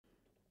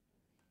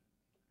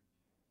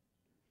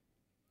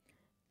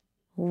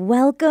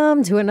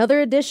Welcome to another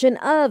edition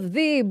of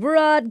the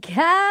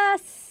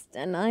broadcast.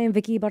 And I am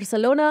Vicky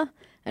Barcelona.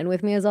 And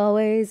with me, as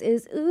always,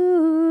 is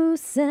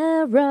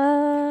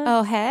Sarah.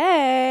 Oh,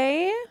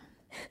 hey.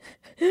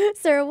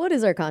 Sarah, what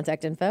is our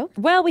contact info?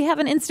 Well, we have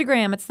an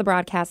Instagram. It's the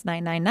broadcast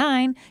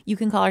 999. You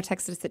can call or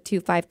text us at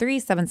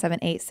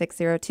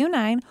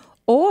 253-778-6029.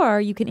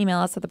 Or you can email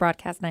us at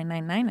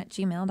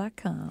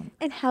thebroadcast999@gmail.com.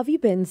 And how have you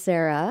been,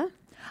 Sarah?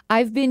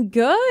 I've been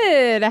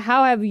good.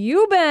 How have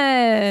you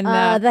been?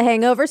 The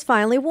hangover's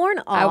finally worn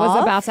off. I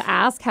was about to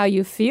ask how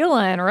you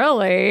feeling,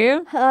 really.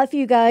 If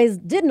you guys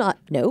did not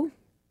know.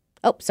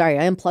 Oh, sorry,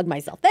 I unplugged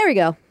myself. There we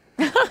go.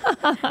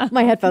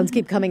 My headphones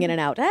keep coming in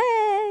and out.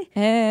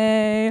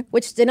 Hey.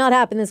 Which did not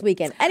happen this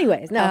weekend.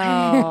 Anyways, no.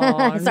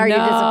 Oh, Sorry to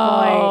no.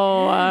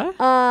 disappoint.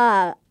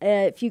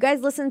 If you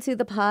guys listened to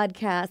the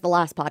podcast, the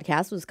last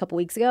podcast was a couple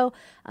weeks ago,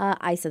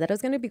 I said that I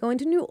was going to be going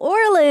to New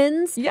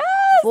Orleans Yes.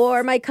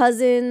 for my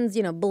cousin's,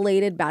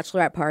 belated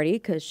bachelorette party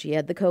because she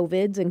had the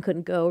COVIDs and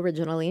couldn't go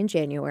originally in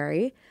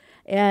January.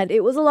 And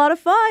it was a lot of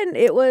fun.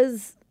 It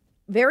was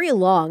very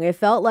long. It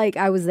felt like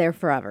I was there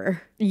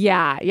forever.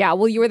 Yeah.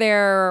 Well, you were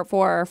there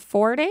for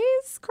 4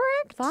 days,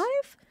 correct? 5?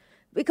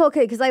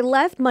 Okay, because I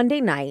left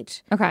Monday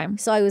night. Okay.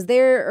 So I was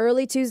there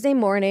early Tuesday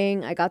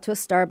morning. I got to a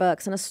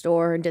Starbucks and a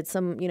store and did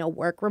some,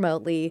 work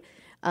remotely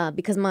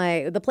because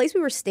the place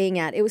we were staying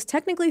at, it was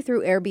technically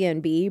through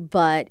Airbnb,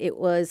 but it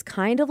was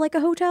kind of like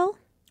a hotel.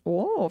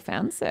 Oh,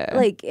 fancy.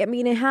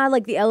 It had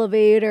like the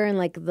elevator and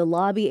like the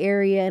lobby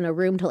area and a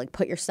room to like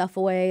put your stuff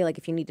away, like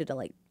if you needed to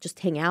like just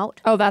hang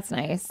out. Oh, that's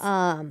nice.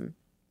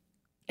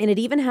 And it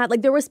even had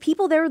there was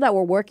people there that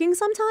were working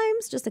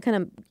sometimes just to kind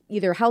of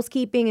either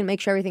housekeeping and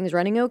make sure everything's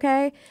running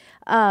okay.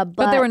 But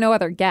there were no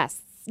other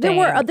guests. There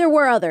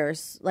were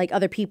others, like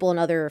other people in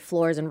other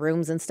floors and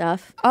rooms and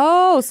stuff.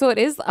 Oh, so it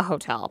is a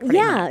hotel, pretty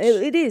much.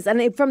 It is.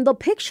 And from the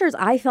pictures,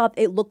 I thought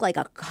it looked like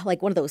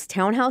one of those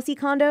townhousey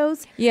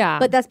condos. Yeah.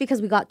 But that's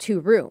because we got 2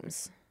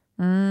 rooms.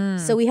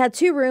 So we had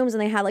 2 rooms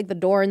and they had like the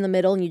door in the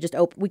middle and you just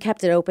we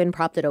kept it open,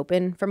 propped it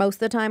open for most of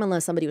the time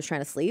unless somebody was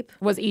trying to sleep.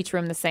 Was each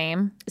room the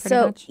same?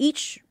 So Much?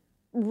 each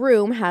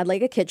room had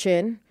like a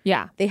kitchen.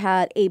 Yeah. They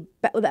had a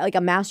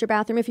master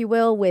bathroom, if you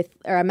will,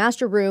 or a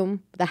master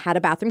room that had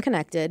a bathroom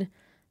connected.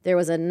 There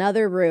was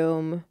another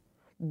room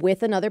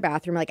with another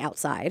bathroom like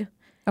outside.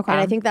 Okay. And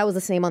I think that was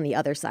the same on the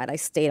other side. I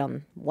stayed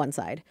on one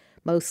side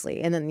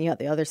mostly. And then the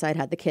other side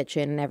had the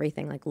kitchen and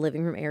everything, like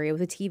living room area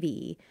with a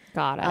TV.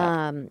 Got it.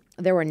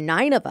 There were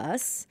 9 of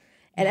us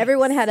and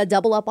everyone had a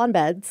double up on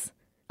beds.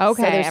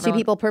 Okay. So there's 2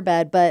 people per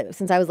bed. But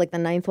since I was like the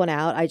 9th one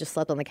out, I just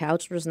slept on the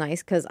couch, which was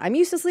nice because I'm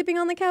used to sleeping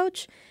on the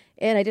couch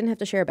and I didn't have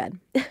to share a bed.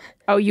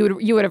 Oh,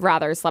 you would have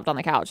rather slept on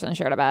the couch than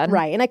shared a bed?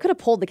 Right. And I could have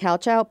pulled the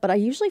couch out, but I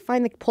usually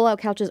find the pull-out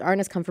couches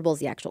aren't as comfortable as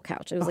the actual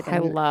couch. It was I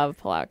love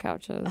pull-out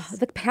couches.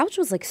 the couch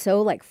was like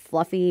so like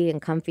fluffy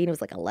and comfy and it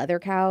was like a leather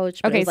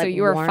couch. But it Okay, was, so like,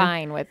 you were warm.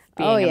 fine with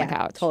being Oh on yeah, the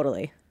couch.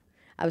 totally.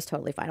 I was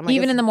totally fine. I'm like,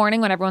 Even in the morning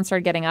when everyone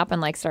started getting up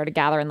and like started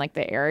gathering like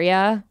the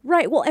area?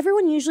 right. Well,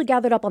 everyone usually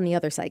gathered up on the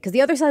other side because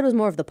the other side was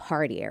more of the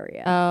party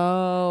area.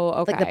 Oh,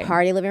 okay. Like the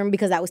party living room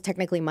because that was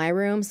technically my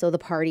room. So the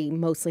party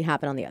mostly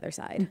happened on the other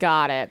side.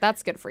 Got it.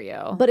 That's good for you.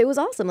 But it was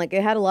awesome. Like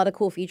it had a lot of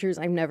cool features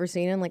I've never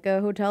seen in like a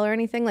hotel or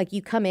anything. Like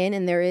you come in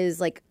and there is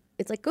like,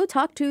 it's like, go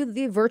talk to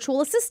the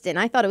virtual assistant.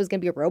 I thought it was going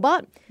to be a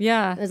robot.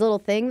 Yeah. There's a little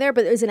thing there,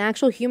 but there's an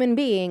actual human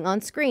being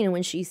on screen. And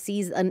when she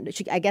sees,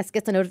 she I guess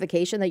gets a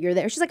notification that you're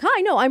there. She's like,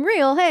 hi, no, I'm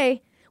real.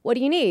 Hey, what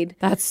do you need?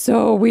 That's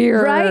so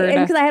weird. Right?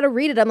 And because I had to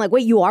read it, I'm like,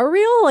 wait, you are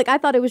real? Like I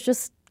thought it was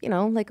just,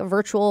 like a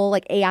virtual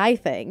like AI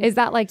thing. Is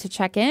that like to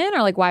check in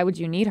or like why would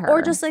you need her?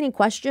 Or just any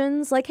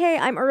questions like, hey,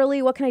 I'm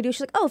early. What can I do?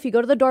 She's like, oh, if you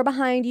go to the door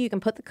behind you, you can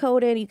put the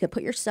code in. You can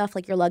put your stuff,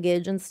 like your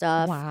luggage and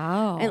stuff.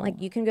 Wow. And like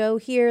you can go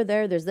here,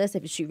 there's this.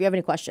 If you have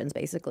any questions,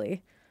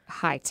 basically.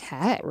 High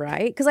tech.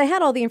 Right? Because I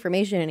had all the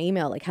information in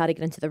email, like how to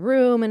get into the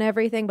room and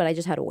everything, but I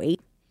just had to wait.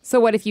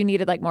 So what if you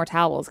needed like more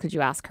towels? Could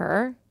you ask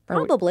her?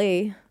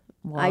 Probably.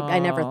 I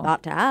never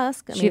thought to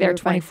ask. She there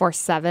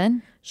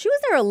 24/7? She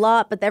was there a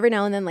lot, but every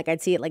now and then, like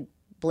I'd see it like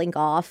blink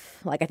off.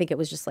 Like I think it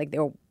was just like they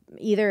were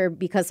either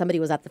because somebody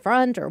was at the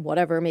front or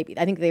whatever. Maybe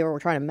I think they were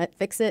trying to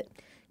fix it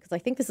because I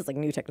think this is like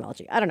new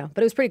technology. I don't know,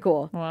 but it was pretty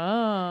cool.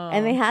 Wow.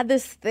 And they had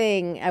this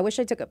thing. I wish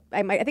I took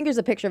I think there's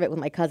a picture of it with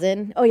my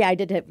cousin. Oh yeah, I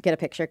did get a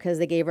picture because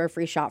they gave her a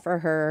free shot for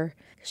her.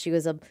 She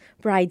was a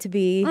bride to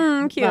be.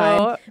 Cute.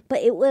 But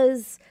it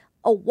was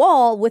a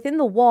wall. Within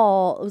the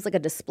wall, it was like a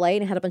display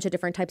and it had a bunch of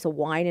different types of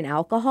wine and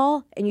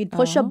alcohol. And you'd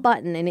push a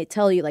button and it'd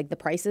tell you like the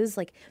prices,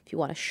 like if you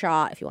want a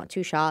shot, if you want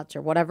 2 shots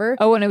or whatever.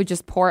 Oh, and it would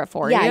just pour it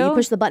for you? Yeah, you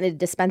push the button to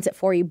dispense it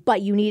for you, but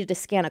you needed to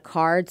scan a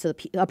card, so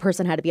a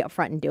person had to be up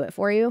front and do it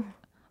for you.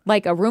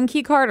 Like a room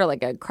key card or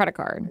like a credit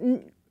card?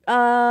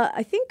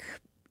 I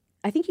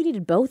think you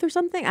needed both or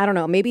something. I don't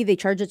know. Maybe they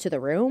charge it to the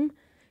room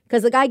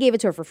because the guy gave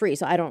it to her for free.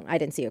 So I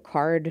didn't see a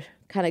card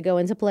kind of go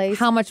into place.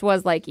 How much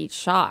was like each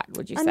shot,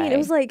 would you say? I mean, it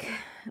was like,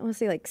 I want to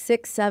say like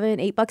 $6,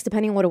 $7, $8,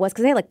 depending on what it was,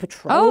 because they had like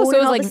Patron. Oh, so it and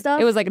was all like this stuff.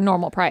 it was like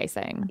normal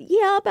pricing.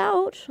 Yeah,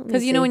 about.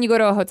 Because you know when you go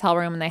to a hotel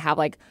room and they have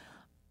like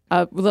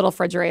a little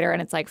refrigerator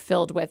and it's like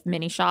filled with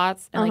mini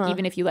shots. And like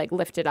even if you like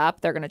lift it up,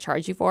 they're going to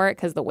charge you for it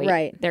because the weight,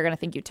 Right. they're going to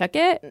think you took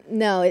it.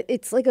 No,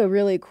 it's like a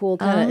really cool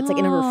kind of, it's like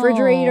in a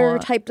refrigerator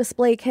type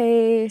display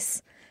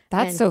case.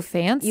 That's And so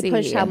fancy. You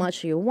push how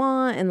much you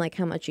want and like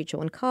how much each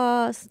one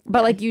costs.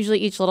 But like usually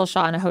each little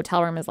shot in a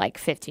hotel room is like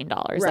 $15.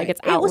 Right. Like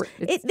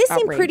it's this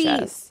seemed pretty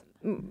outrageous.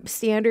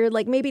 standard,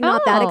 like maybe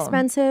not that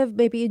expensive,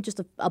 maybe just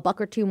a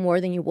buck or two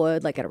more than you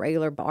would like at a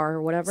regular bar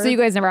or whatever. So you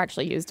guys never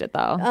actually used it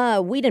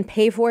though? We didn't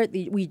pay for it.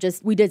 We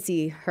did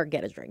see her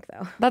get a drink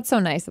though. That's so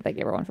nice that they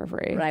gave her one for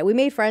free. Right. We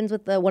made friends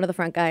with one of the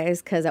front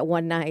guys because at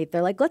one night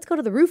they're like, let's go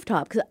to the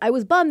rooftop, because I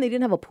was bummed they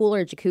didn't have a pool or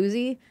a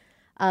jacuzzi,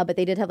 but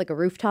they did have like a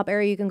rooftop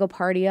area you can go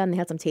party on. They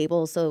had some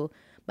tables, so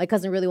my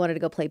cousin really wanted to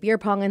go play beer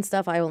pong and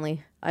stuff. I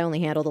only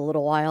handled a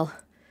little while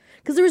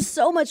because there was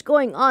so much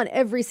going on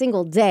every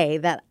single day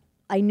that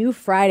I knew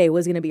Friday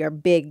was going to be our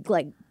big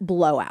like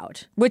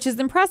blowout. Which is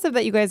impressive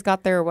that you guys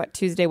got there,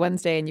 Tuesday,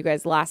 Wednesday, and you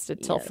guys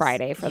lasted till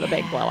Friday for the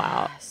big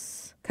blowout.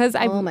 Because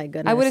oh my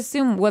goodness, I would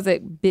assume, was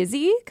it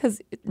busy? Because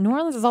New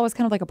Orleans is always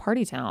kind of like a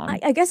party town.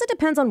 I guess it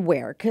depends on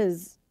where,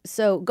 because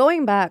so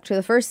going back to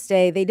the first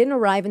day, they didn't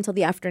arrive until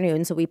the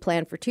afternoon, so we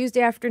planned for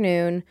Tuesday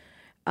afternoon.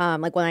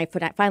 Like when I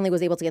finally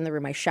was able to get in the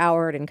room, I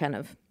showered and kind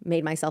of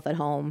made myself at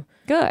home.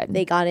 Good.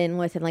 They got in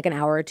within like an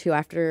hour or two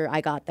after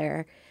I got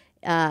there.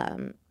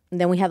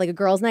 Then we had like a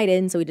girls' night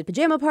in, so we did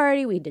pajama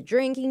party, we did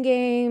drinking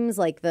games,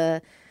 like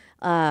the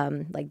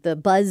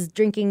buzz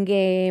drinking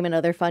game and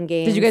other fun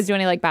games. Did you guys do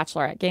any like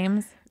bachelorette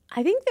games?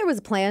 I think there was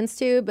plans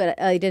to,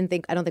 but I don't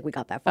think we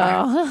got that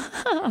far.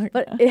 Oh.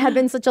 But it had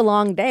been such a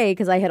long day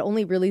because I had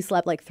only really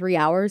slept like 3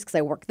 hours because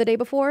I worked the day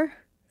before.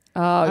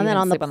 Oh, And you then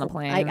didn't sleep on the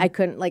plane. I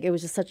couldn't, like, it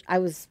was just I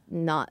was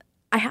not,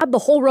 I had the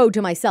whole road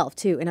to myself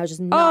too, and I was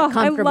just not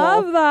comfortable. I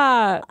love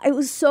that. It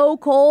was so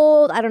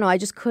cold. I don't know. I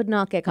just could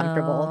not get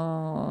comfortable.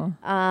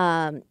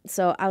 Oh.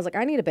 So I was like,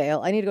 I need to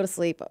bail. I need to go to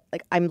sleep.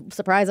 Like, I'm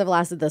surprised I've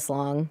lasted this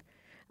long.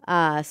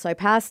 So I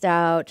passed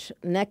out.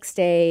 Next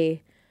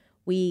day,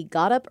 we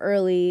got up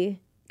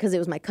early because it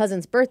was my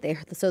cousin's birthday,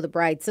 so the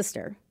bride's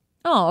sister.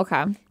 Oh,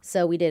 okay.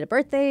 So we did a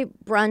birthday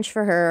brunch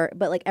for her,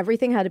 but like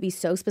everything had to be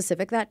so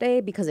specific that day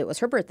because it was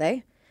her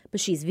birthday, but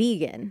she's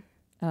vegan.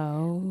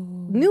 Oh.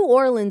 New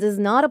Orleans is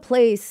not a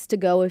place to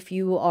go if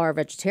you are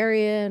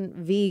vegetarian,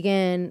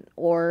 vegan,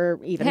 or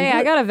even Hey,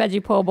 I got a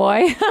veggie po'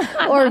 boy.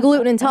 or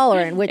gluten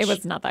intolerant, which It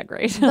was not that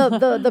great.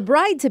 the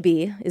bride to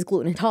be is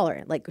gluten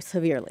intolerant, like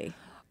severely.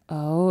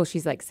 Oh,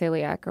 she's like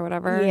celiac or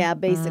whatever. Yeah,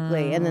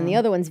 basically. And then the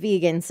other one's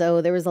vegan,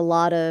 so there was a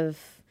lot of.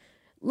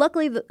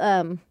 Luckily,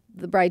 the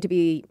bride to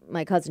be,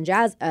 my cousin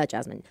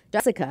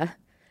Jessica,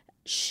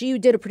 she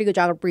did a pretty good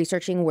job of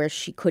researching where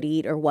she could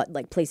eat or what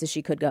like places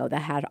she could go that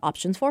had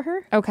options for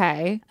her.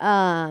 Okay.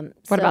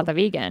 What about the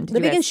vegan? The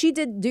vegan, she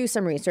did do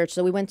some research.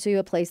 So we went to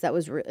a place that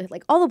was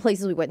like all the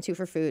places we went to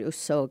for food. It was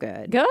so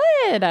good. Good.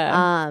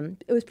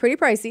 It was pretty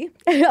pricey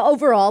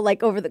overall, like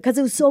because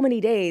it was so many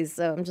days.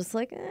 So I'm just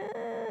like,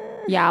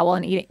 Yeah, well,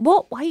 and eating.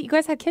 Well, why you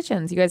guys had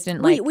kitchens? You guys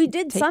didn't like. we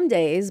did some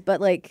days, but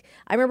like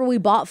I remember we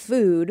bought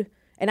food.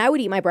 And I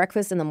would eat my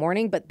breakfast in the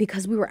morning, but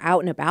because we were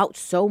out and about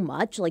so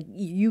much, like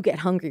you get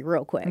hungry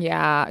real quick.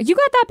 Yeah, you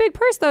got that big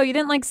purse though. You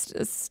didn't like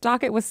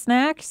stock it with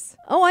snacks.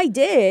 Oh, I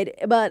did.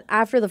 But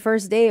after the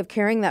first day of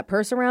carrying that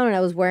purse around and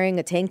I was wearing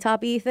a tank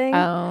top-y thing,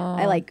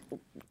 I like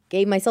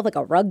gave myself like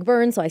a rug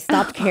burn, so I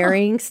stopped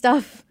carrying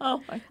stuff.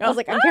 Oh my God. I was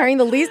like, I'm carrying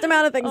the least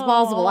amount of things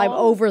possible. I'm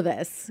over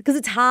this. Because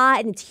it's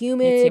hot and it's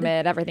humid. It's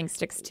humid. Everything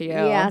sticks to you.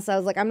 Yeah, so I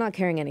was like, I'm not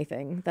carrying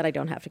anything that I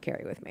don't have to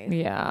carry with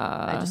me.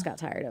 Yeah. I just got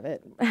tired of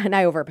it. And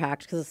I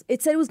overpacked because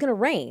it said it was going to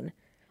rain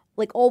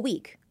like all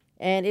week.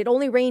 And it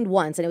only rained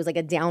once, and it was like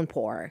a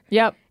downpour.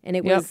 Yep. And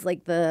it was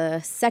like the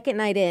second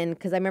night in,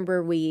 because I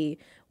remember we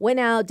went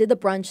out, did the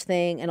brunch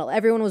thing, and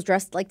everyone was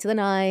dressed like to the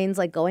nines,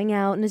 like going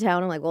out into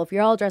town. I'm like, well, if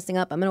you're all dressing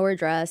up, I'm going to wear a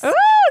dress. Oh,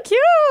 cute.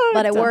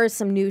 But I wore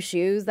some new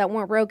shoes that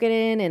weren't broken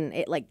in, and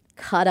it like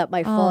cut up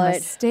my foot.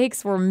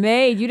 Mistakes were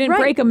made. You didn't Right.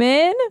 break them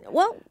in?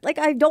 Well, like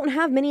I don't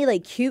have many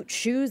like cute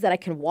shoes that I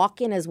can walk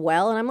in as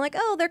well. And I'm like,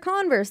 oh, they're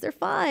Converse. They're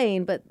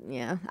fine. But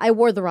yeah, I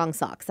wore the wrong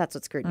socks. That's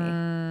what screwed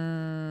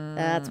me.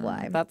 That's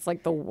why. That's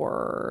like the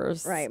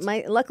worst. Right.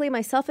 Luckily,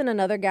 myself and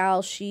another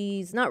gal,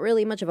 she's not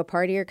really much of a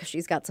partier because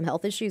she's got some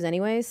health issues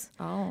anyways.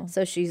 Oh.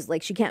 So she's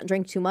like, she can't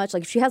drink too much.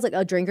 Like if she has like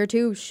a drink or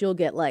two, she'll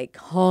get like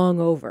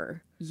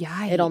hungover.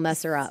 Yikes. It'll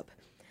mess her up.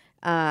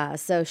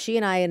 So she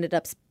and I ended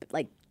up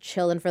like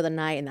chilling for the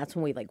night, and that's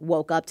when we like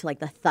woke up to like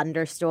the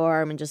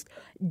thunderstorm and just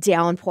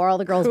downpour. All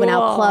the girls went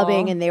out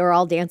clubbing and they were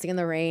all dancing in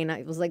the rain.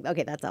 I was like,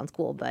 okay, that sounds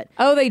cool, but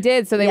Oh, they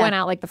did. So they Yeah. went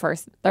out like the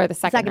first or the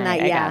second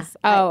night, I yeah. guess.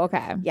 Oh,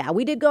 okay. yeah,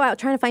 we did go out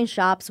trying to find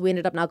shops. We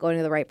ended up not going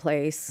to the right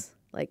place.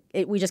 Like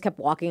we just kept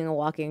walking and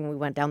walking. We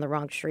went down the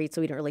wrong street,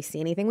 so we didn't really see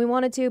anything we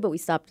wanted to. But we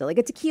stopped at like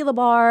a tequila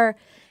bar,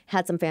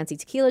 had some fancy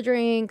tequila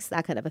drinks,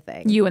 that kind of a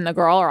thing. You and the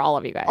girl, or all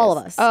of you guys? All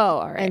of us. Oh,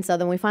 all right. And so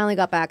then we finally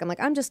got back. I'm like,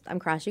 I'm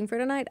crashing for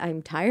tonight.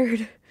 I'm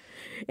tired.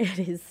 It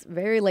is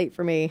very late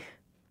for me.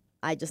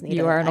 I just need.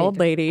 You are an old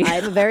lady.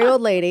 I'm a very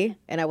old lady,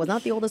 and I was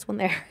not the oldest one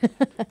there.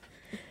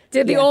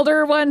 Did the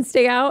older one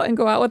stay out and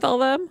go out with all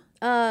them?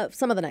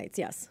 Some of the nights,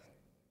 yes.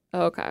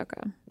 Okay.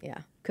 Yeah,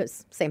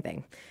 because same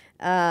thing.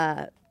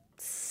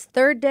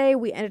 Third day,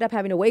 we ended up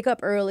having to wake up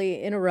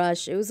early in a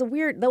rush. It was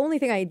the only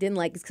thing I didn't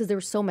like is because there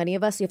were so many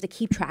of us, so you have to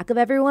keep track of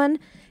everyone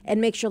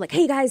and make sure, like,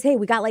 hey, guys,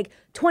 we got like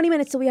 20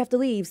 minutes till we have to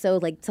leave. So,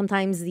 like,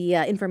 sometimes the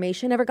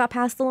information never got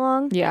passed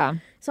along. Yeah.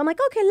 So I'm like,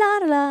 okay,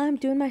 I'm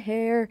doing my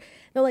hair.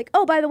 They're like,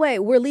 oh, by the way,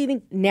 we're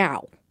leaving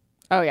now.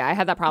 Oh, yeah. I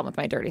had that problem with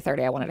my Dirty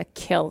 30. I wanted to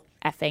kill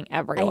effing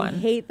everyone. I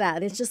hate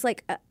that. It's just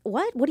like,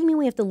 what? What do you mean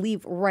we have to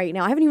leave right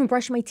now? I haven't even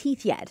brushed my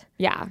teeth yet.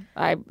 Yeah.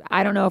 I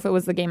don't know if it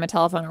was the game of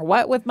telephone or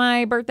what with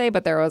my birthday,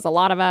 but there was a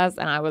lot of us.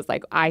 And I was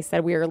like, I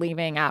said we were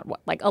leaving at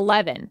like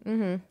 11.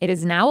 Mm-hmm. It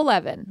is now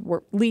 11.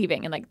 We're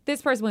leaving. And like,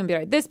 this person would be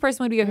right. This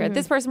person would be here.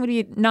 This person would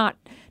be not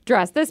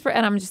dressed.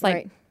 And I'm just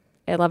like,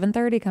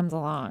 11:30 comes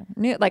along.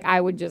 Like,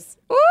 I would just,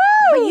 woo!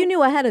 But you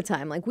knew ahead of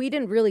time. Like, we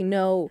didn't really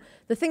know.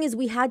 The thing is,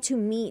 we had to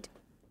meet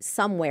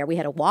somewhere. We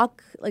had to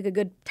walk like a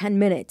good 10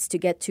 minutes to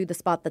get to the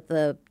spot that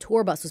the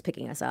tour bus was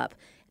picking us up.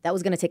 That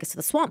was going to take us to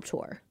the swamp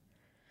tour.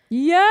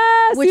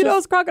 Yes, see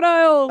those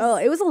crocodiles. Oh,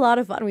 it was a lot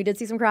of fun. We did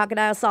see some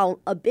crocodiles, saw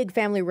a big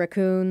family of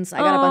raccoons. I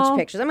got a bunch of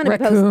pictures. I'm going to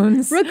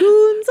post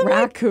raccoons.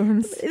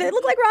 Raccoons. They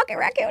look like Rocket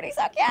Raccoon. He's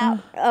so cute.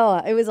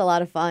 Oh, it was a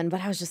lot of fun. But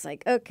I was just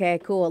like,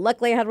 okay, cool.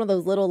 Luckily, I had one of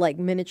those little like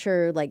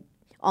miniature like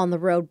on the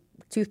road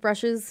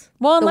toothbrushes.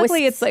 Well, and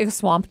luckily it's like a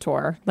swamp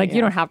tour. Like,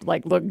 you don't have to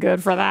like look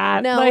good for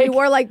that. No, like, we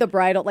wore like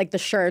the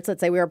shirts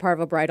that say we were part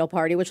of a bridal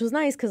party, which was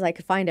nice because I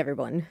could find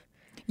everyone.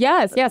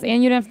 Yes,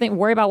 and you didn't have to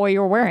worry about what you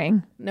were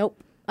wearing.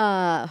 Nope.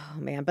 Oh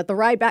man, but the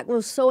ride back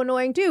was so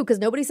annoying too because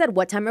nobody said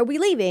what time are we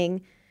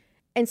leaving,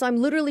 and so I'm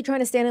literally trying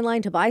to stand in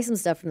line to buy some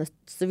stuff from the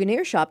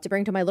souvenir shop to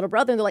bring to my little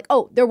brother, and they're like,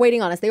 "Oh, they're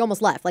waiting on us. They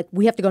almost left. Like,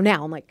 we have to go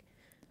now." I'm like,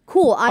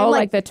 "Cool." I'm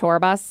like the tour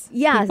bus.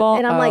 Yeah, people?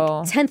 And I'm like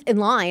 10th in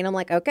line. I'm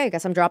like, okay, I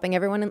guess I'm dropping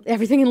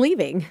everything and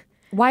leaving.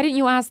 Why didn't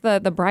you ask the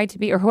bride to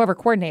be or whoever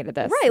coordinated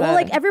this? Right. Well,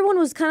 like everyone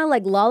was kind of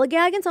like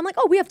lollygagging, so I'm like,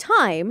 oh, we have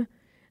time.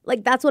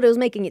 Like that's what it was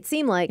making it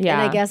seem like. Yeah.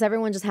 And I guess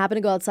everyone just happened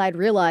to go outside,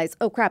 realize,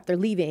 oh crap, they're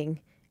leaving,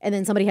 and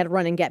then somebody had to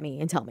run and get me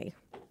and tell me.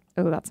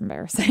 Oh, that's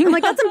embarrassing. I'm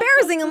like, that's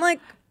embarrassing. I'm like,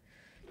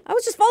 I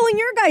was just following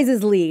your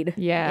guys' lead.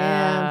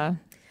 Yeah.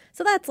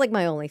 So that's like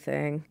my only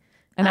thing.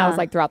 And that was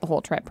like throughout the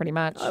whole trip, pretty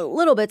much. A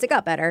little bit. It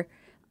got better.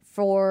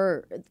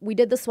 We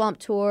did the swamp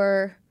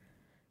tour,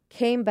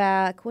 came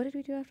back. What did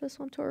we do after the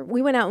swamp tour?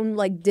 We went out and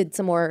like did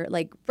some more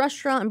like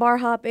restaurant and bar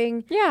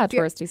hopping. Yeah,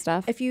 touristy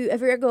stuff. If you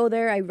ever go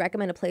there, I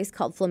recommend a place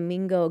called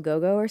Flamingo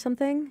Go-Go or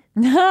something.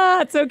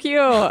 It's so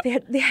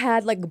cute. They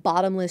had like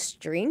bottomless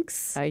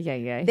drinks.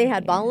 Yeah. They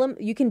had bottom.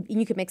 You can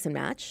mix and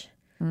match.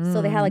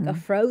 So they had like a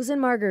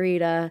frozen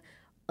margarita,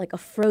 like a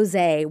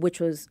frosé, which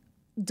was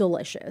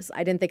delicious.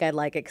 I didn't think I'd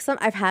like it. Cause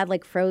I've had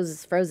like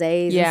frosés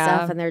and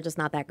stuff, and they're just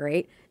not that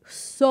great.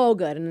 So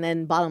good. And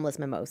then bottomless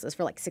mimosas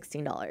for like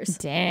 $16.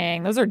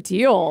 Dang, those are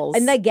deals.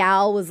 And the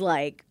gal was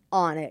like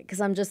on it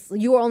because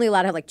you were only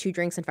allowed to have like 2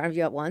 drinks in front of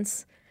you at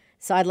once.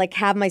 So I'd like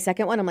have my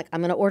second one. I'm like,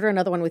 I'm going to order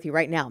another one with you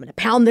right now. I'm going to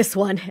pound this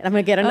one and I'm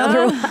going to get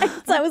another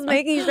one. So I was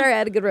making sure I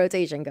had a good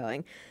rotation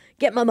going.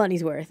 Get my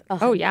money's worth.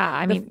 Oh yeah.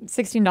 I mean,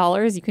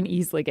 $16, you can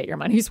easily get your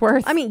money's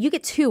worth. I mean, you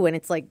get 2 and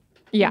it's like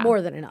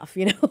more than enough,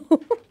 you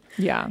know?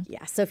 Yeah.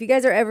 Yeah. So if you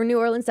guys are ever in New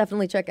Orleans,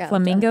 definitely check out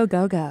Flamingo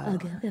Go-Go. Oh,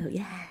 Go-Go,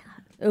 yeah.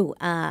 Oh,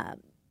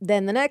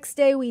 then the next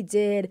day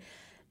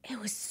it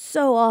was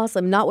so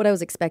awesome. Not what I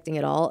was expecting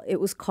at all. It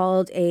was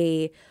called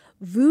a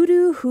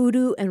Voodoo,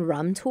 Hoodoo, and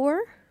Rum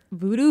Tour.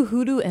 Voodoo,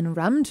 Hoodoo, and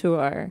Rum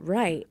Tour.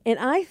 Right. And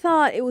I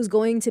thought it was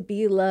going to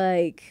be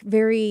like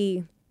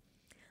very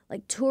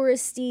like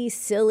touristy,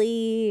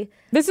 silly.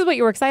 This is what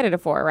you were excited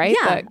for, right?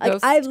 Yeah.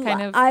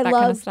 I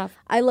love stuff.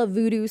 I love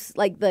voodoo.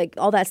 Like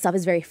all that stuff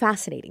is very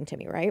fascinating to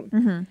me, right?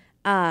 Mm-hmm.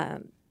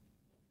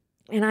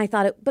 And I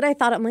thought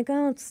I'm like,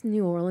 oh, it's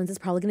New Orleans. It's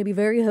probably going to be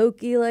very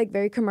hokey, like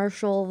very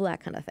commercial,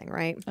 that kind of thing,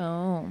 right?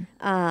 Oh.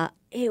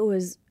 It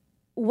was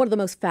one of the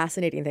most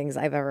fascinating things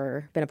I've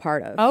ever been a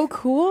part of. Oh,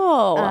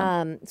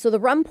 cool. So the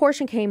rum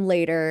portion came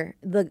later.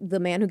 The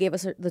man who gave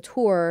us the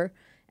tour,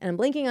 and I'm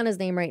blanking on his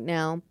name right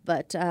now,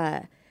 but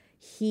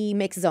he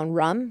makes his own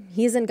rum.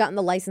 He hasn't gotten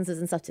the licenses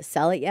and stuff to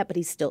sell it yet, but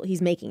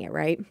he's making it,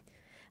 right?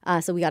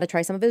 So we got to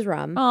try some of his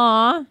rum.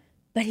 Aw.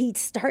 But we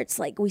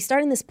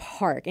start in this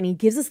park, and he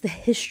gives us the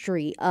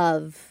history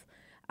of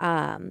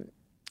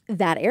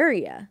that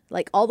area,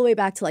 like all the way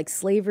back to like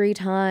slavery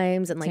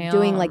times and like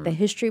doing like the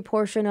history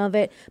portion of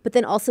it, but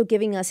then also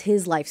giving us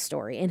his life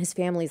story and his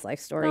family's life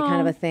story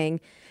kind of a thing.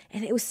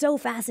 And it was so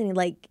fascinating,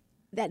 like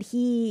that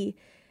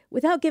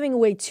without giving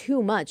away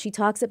too much, he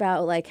talks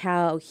about like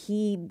how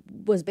he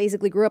was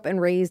basically grew up and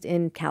raised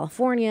in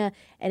California.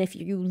 And if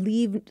you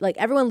leave, like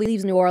everyone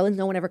leaves New Orleans,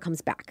 no one ever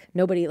comes back.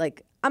 Nobody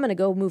like, I'm going to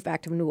go move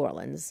back to New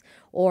Orleans,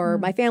 or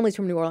my family's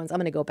from New Orleans, I'm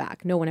going to go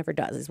back. No one ever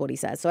does, is what he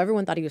says. So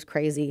everyone thought he was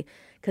crazy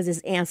because his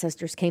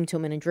ancestors came to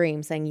him in a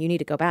dream saying, you need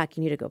to go back,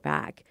 you need to go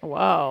back.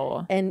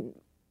 Whoa. And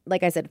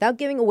like I said, without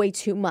giving away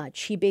too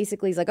much, he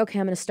basically is like, okay,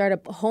 I'm going to start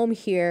a home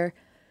here.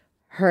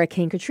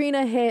 Hurricane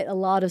Katrina hit, a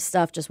lot of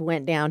stuff just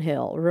went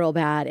downhill real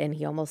bad, and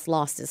he almost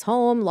lost his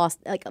home,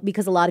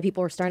 because a lot of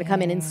people were starting to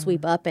come in and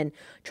sweep up and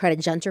try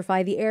to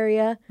gentrify the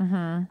area.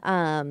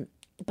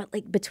 But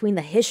like between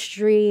the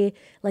history,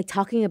 like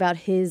talking about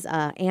his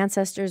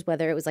ancestors,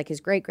 whether it was like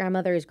his great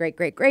grandmother, his great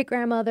great great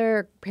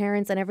grandmother,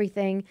 parents, and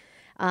everything,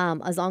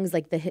 as long as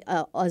like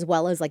as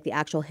well as like the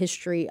actual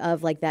history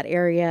of like that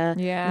area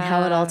and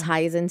how it all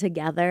ties in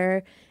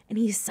together. And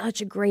he's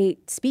such a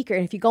great speaker.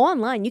 And if you go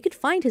online, you could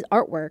find his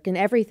artwork and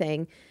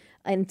everything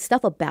and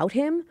stuff about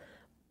him,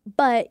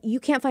 but you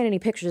can't find any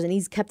pictures. And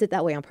he's kept it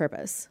that way on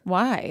purpose.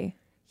 Why?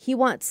 He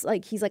wants,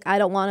 like, he's like, I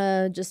don't want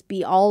to just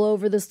be all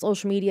over the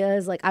social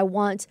medias. Like, I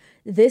want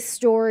this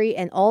story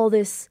and all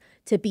this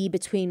to be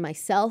between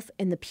myself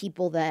and the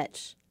people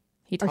that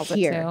He are tells it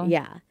here. to.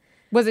 Yeah.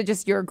 Was it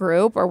just your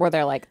group, or were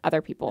there like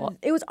other people?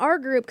 It was our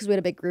group because we had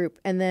a big group.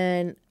 And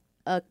then,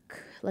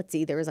 let's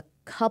see, there was a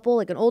couple,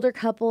 like an older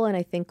couple, and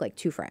I think like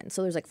 2 friends.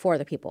 So there's like 4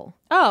 other people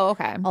Oh,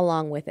 okay.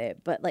 along with it.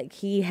 But like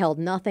he held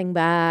nothing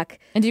back.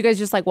 And do you guys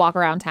just like walk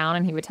around town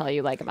and he would tell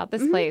you like about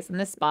this place and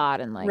this spot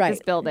and like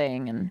this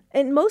building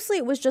And mostly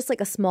it was just like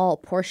a small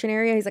portion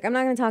area. He's like, I'm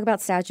not going to talk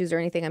about statues or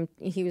anything.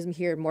 He was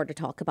here more to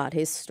talk about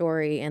his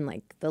story and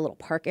like the little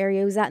park area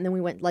he was at. And then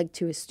we went like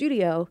to his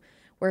studio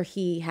where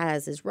he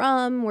has his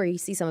rum, where you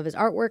see some of his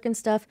artwork and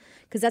stuff.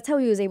 Because that's how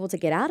he was able to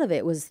get out of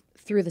it, was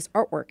through this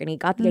artwork. And he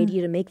got the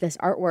idea to make this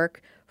artwork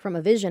from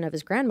a vision of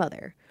his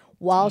grandmother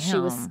while she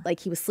was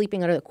like, he was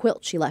sleeping under the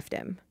quilt she left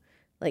him,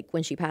 like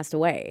when she passed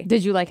away.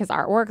 Did you like his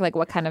artwork? Like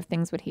what kind of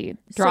things would he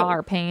draw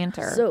or paint?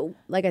 Or So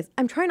like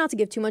I'm trying not to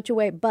give too much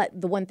away, but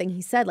the one thing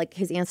he said, like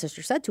his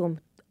ancestor said to him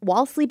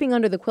while sleeping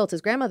under the quilt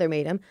his grandmother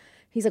made him,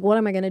 he's like, what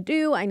am I going to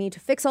do? I need to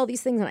fix all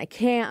these things and I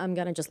can't. I'm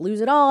going to just lose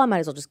it all. I might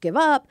as well just give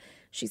up.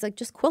 She's like,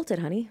 just quilt it,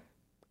 honey.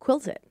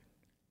 Quilt it.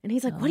 And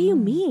he's like, what do you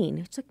mean?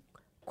 It's like,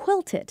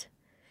 quilt it.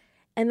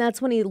 And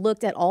that's when he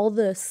looked at all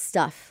the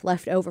stuff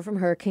left over from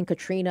Hurricane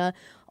Katrina,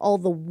 all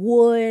the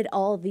wood,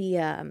 all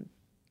the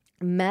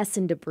mess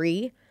and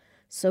debris.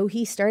 So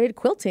he started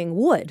quilting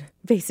wood,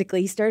 basically.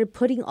 He started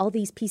putting all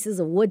these pieces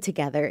of wood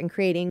together and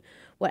creating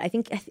what I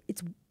think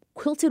it's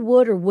quilted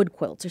wood or wood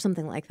quilts or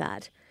something like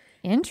that.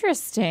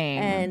 Interesting.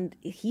 And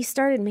he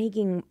started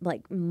making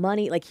like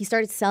money. Like he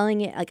started selling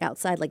it like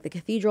outside like the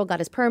cathedral, got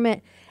his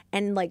permit,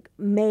 and like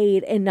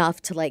made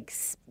enough to like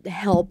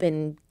help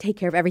and take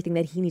care of everything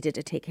that he needed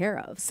to take care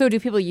of. So do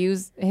people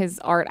use his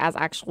art as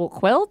actual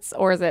quilts,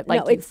 or is it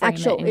like No, you it's frame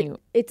actual. it and you...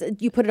 It's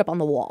you put it up on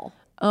the wall.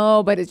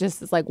 Oh, but it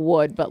just is like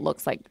wood, but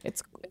looks like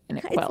it's in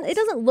a quilt. It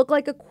doesn't look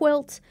like a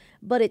quilt,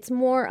 but it's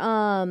more.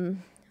 Let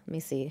me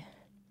see.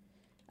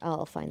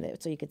 I'll find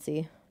it so you could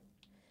see.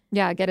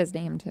 Yeah, get his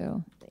name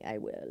too. I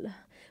will.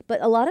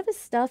 But a lot of his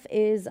stuff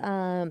is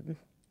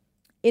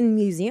in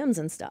museums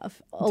and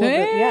stuff. Damn.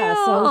 Yeah.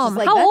 So it's just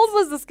like, how old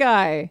was this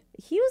guy?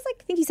 He was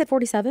like, I think he said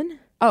 47.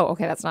 Oh,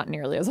 okay, that's not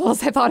nearly as old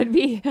as I thought it'd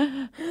be.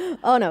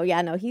 Oh no,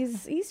 yeah, no,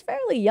 he's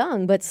fairly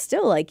young, but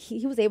still, like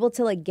he was able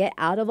to like get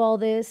out of all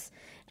this.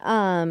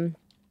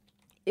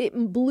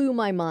 It blew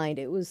my mind.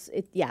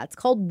 It's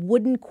called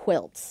Wooden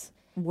Quilts.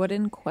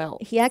 Wooden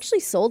quilt. He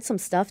actually sold some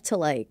stuff to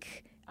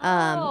like.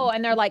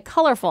 And they're like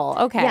colorful.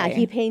 Okay. Yeah,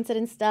 he paints it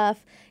and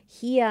stuff.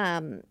 He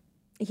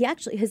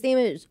actually, his name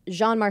is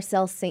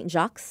Jean-Marcel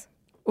Saint-Jacques.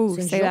 Ooh,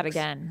 say that Saint-Jacques.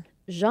 again.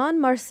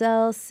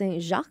 Jean-Marcel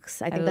Saint-Jacques.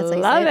 I think that's how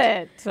you Love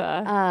say it.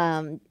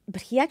 it.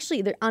 But he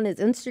actually, on his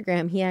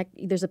Instagram,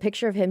 there's a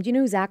picture of him. Do you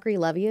know who Zachary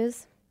Levy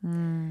is?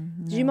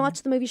 Did you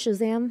watch the movie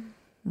Shazam?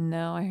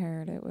 No, I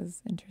heard it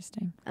was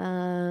interesting.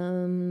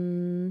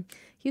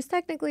 He was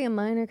technically a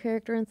minor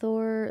character in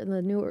Thor, in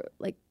the newer,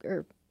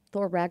 or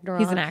Thor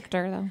Ragnarok. He's an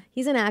actor, though.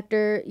 He's an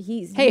actor.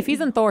 If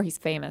he's in Thor, he's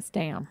famous.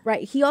 Damn.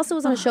 Right. He also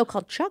was on a show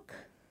called Chuck.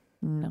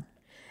 No.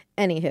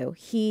 Anywho,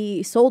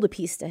 he sold a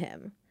piece to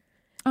him.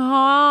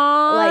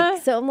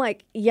 Aww. So I'm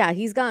like, yeah,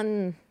 he's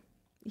gotten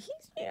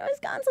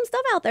some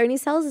stuff out there, and he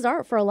sells his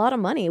art for a lot of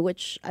money,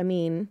 which, I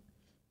mean,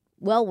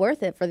 well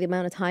worth it for the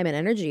amount of time and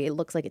energy it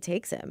looks like it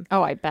takes him.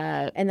 Oh, I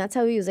bet. And that's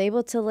how he was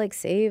able to like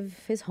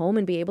save his home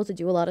and be able to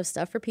do a lot of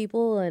stuff for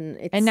people.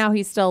 And now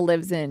he still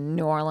lives in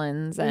New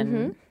Orleans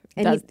and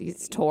does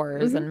these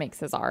tours and makes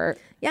his art.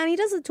 Yeah, and he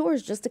does the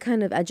tours just to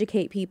kind of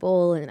educate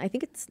people. And I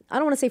think I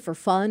don't want to say for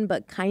fun,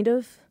 but kind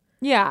of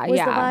Yeah, was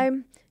the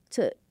vibe.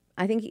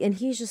 And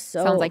he's just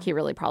so... Sounds like he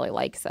really probably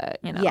likes it,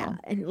 you know? Yeah,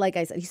 and like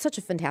I said, he's such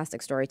a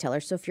fantastic storyteller.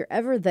 So if you're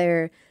ever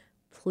there,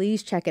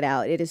 please check it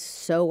out. It is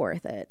so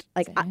worth it.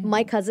 Like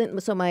my cousin,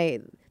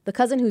 the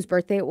cousin whose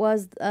birthday it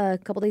was a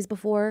couple days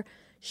before,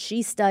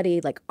 she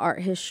studied like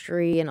art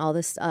history and all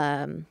this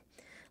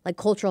like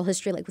cultural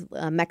history, like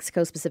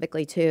Mexico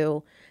specifically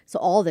too. So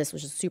all this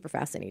was just super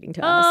fascinating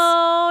to us.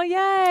 Oh,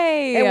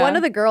 yay. And one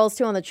of the girls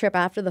too on the trip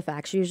after the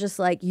fact, she was just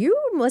like, you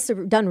must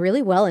have done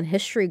really well in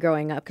history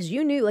growing up, because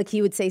you knew, like,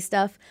 he would say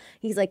stuff.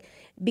 He's like,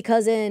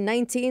 because in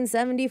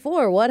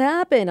 1974, what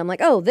happened? I'm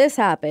like, oh, this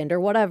happened or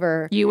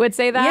whatever. You would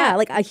say that? Yeah,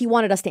 like he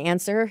wanted us to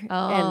answer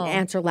and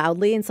answer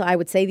loudly. And so I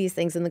would say these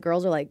things and the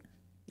girls are like,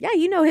 yeah,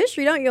 you know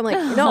history, don't you? I'm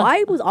like, no,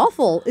 I was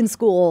awful in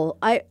school.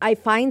 I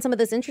find some of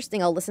this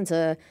interesting. I'll listen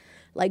to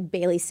like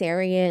Bailey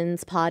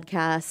Sarian's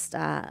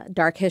podcast,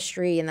 Dark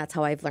History, and that's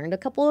how I've learned a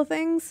couple of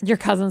things. Your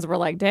cousins were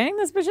like, dang,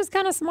 this bitch is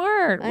kind of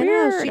smart. I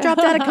know, she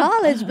dropped out of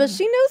college, but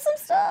she knows some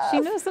stuff. She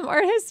knows some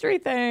art history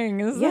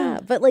things. Yeah,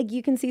 but like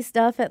you can see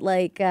stuff at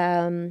like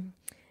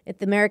at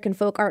the American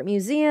Folk Art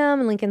Museum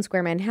in Lincoln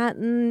Square,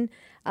 Manhattan.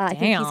 I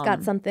think he's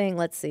got something,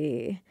 let's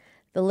see,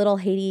 the Little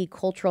Haiti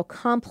Cultural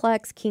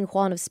Complex, King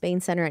Juan of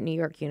Spain Center at New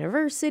York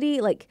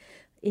University, like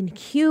in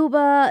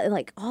Cuba,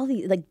 like all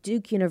these, like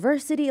Duke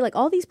University, like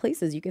all these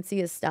places you can see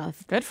his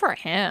stuff. Good for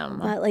him.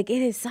 But like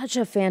it is such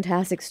a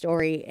fantastic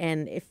story.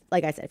 And if,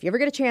 like I said, if you ever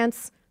get a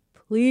chance,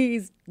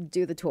 please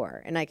do the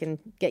tour and I can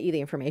get you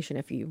the information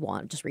if you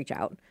want. Just reach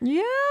out.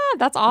 Yeah,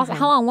 that's awesome.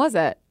 How long was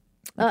it?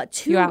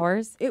 2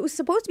 hours? It was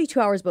supposed to be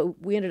 2 hours,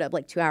 but we ended up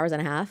like 2 hours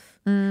and a half.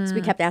 So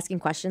we kept asking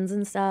questions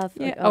and stuff.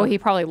 Yeah. Like, Oh, he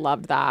probably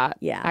loved that.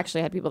 Yeah.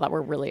 Actually had people that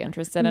were really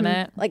interested in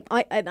it. Like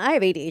I have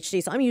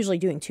ADHD, so I'm usually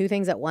doing two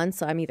things at once.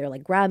 So I'm either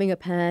like grabbing a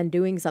pen,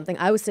 doing something.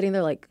 I was sitting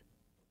there like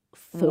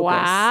focused.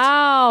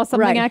 Wow.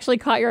 Something Right. actually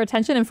caught your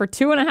attention and for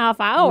 2.5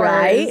 hours.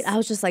 Right? I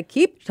was just like,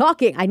 keep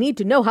talking. I need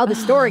to know how the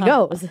story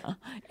goes.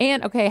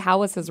 And okay, how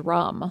was his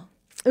rum?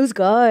 It was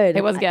good.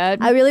 It was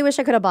good? I really wish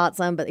I could have bought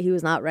some, but he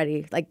was not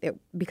ready. Like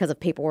because of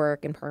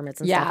paperwork and permits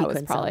and stuff. Yeah, He it was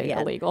couldn't sell probably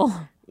yet. illegal.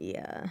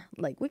 Yeah.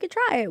 Like we could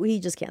try it. We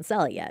just can't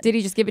sell it yet. Did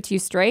he just give it to you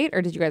straight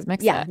or did you guys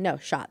mix Yeah, it? no,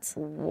 shots.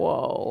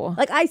 Whoa.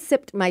 Like I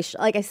sipped I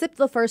sipped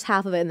the first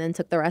half of it and then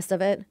took the rest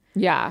of it.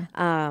 Yeah.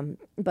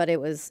 But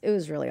it was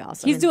really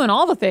awesome. He's doing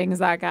all the things,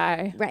 that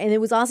guy. Right, and it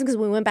was awesome because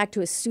when we went back to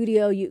his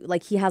studio,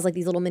 he has like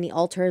these little mini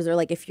altars, or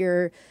like if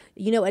you're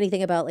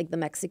anything about like the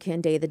Mexican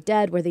Day of the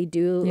Dead, where they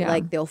do Yeah.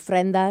 like the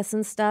ofrendas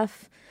and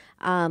stuff,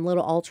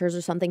 little altars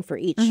or something for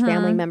each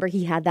family member.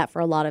 He had that for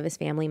a lot of his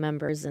family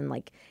members and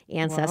like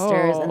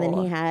ancestors, and then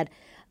he had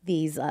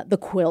these the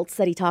quilts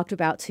that he talked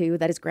about too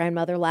that his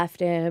grandmother left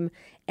him,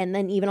 and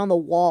then even on the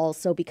walls.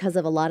 So because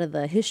of a lot of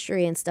the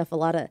history and stuff, a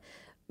lot of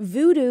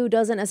voodoo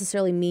doesn't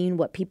necessarily mean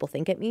what people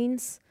think it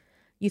means.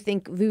 You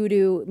think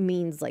voodoo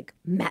means like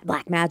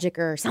black magic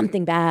or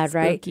something bad,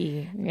 right?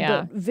 Spooky.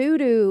 Yeah. But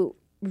voodoo,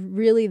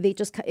 really,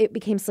 it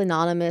became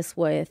synonymous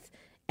with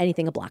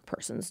anything a black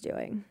person's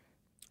doing.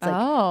 It's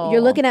like,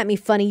 you're looking at me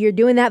funny. You're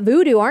doing that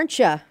voodoo, aren't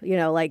you?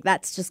 Like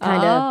that's just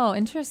kind of. Oh,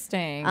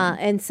 interesting.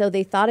 And so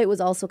they thought it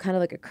was also kind of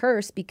like a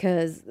curse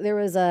because there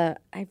was I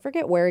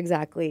forget where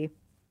exactly,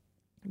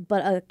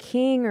 but a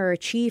king or a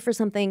chief or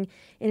something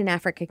in an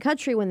African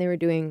country when they were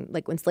doing,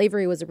 like when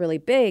slavery was really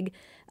big,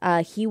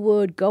 he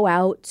would go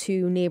out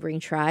to neighboring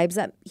tribes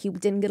that he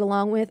didn't get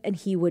along with, and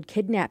he would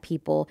kidnap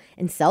people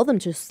and sell them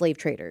to slave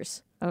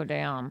traders. Oh,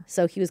 damn.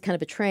 So he was kind of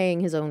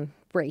betraying his own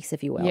race,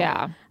 if you will.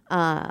 Yeah.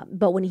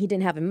 But when he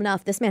didn't have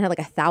enough, this man had like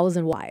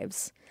 1,000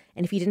 wives.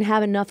 And if he didn't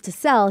have enough to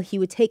sell, he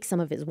would take some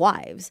of his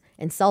wives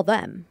and sell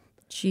them.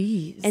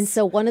 Jeez. And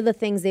so one of the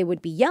things they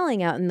would be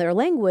yelling out in their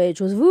language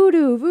was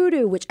voodoo,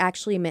 voodoo, which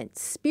actually meant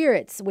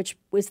spirits, which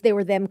was they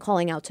were them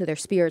calling out to their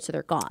spirits or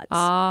their gods.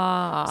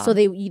 So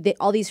they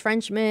all these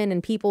Frenchmen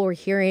and people were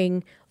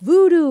hearing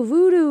voodoo,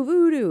 voodoo,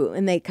 voodoo,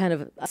 and they kind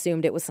of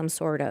assumed it was some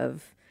sort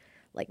of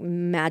like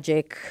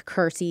magic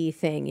cursey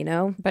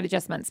thing, But it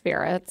just meant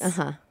spirits.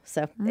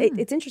 So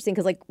it's interesting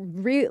because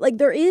like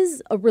there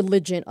is a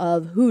religion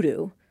of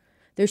hoodoo.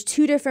 There's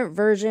two different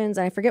versions.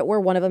 I forget where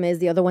one of them is.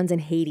 The other one's in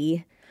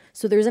Haiti.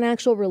 So there's an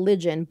actual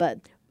religion, but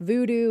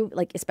voodoo,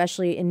 like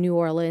especially in New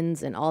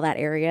Orleans and all that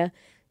area,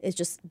 is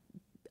just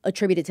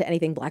attributed to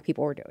anything black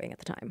people were doing at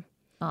the time.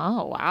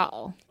 Oh,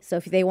 wow. So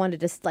if they wanted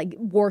to like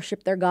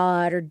worship their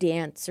god or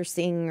dance or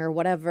sing or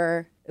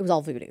whatever, it was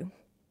all voodoo.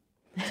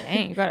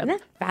 Dang, you got Isn't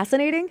that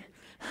fascinating?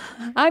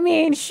 I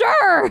mean,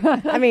 sure.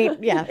 I mean,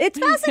 yeah, it's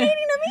fascinating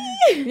to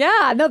me.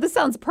 Yeah, no, this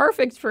sounds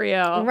perfect for you.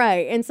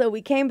 Right. And so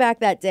we came back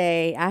that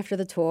day after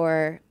the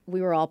tour.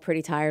 We were all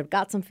pretty tired,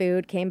 got some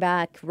food, came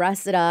back,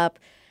 rested up.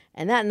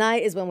 And that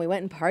night is when we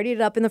went and partied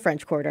it up in the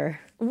French Quarter.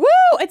 Woo!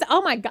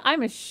 Oh my God,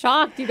 I'm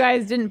shocked you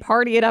guys didn't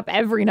party it up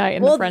every night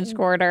in the French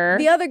Quarter.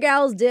 The other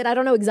gals did. I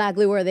don't know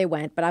exactly where they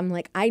went, but I'm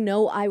like, I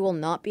know I will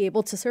not be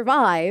able to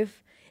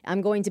survive.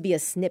 I'm going to be a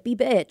snippy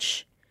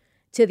bitch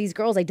to these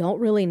girls I don't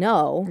really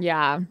know.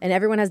 Yeah. And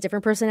everyone has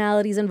different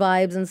personalities and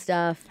vibes and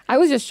stuff. I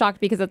was just shocked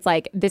because it's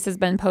like this has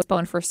been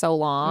postponed for so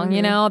long,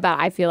 that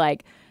I feel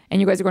like, and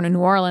you guys are going to New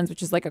Orleans,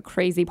 which is like a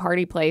crazy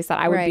party place that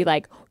I would be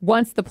like,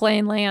 once the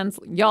plane lands,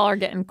 y'all are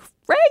getting crazy.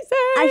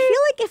 I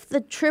feel like if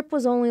the trip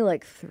was only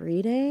like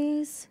 3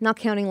 days, not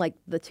counting like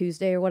the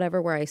Tuesday or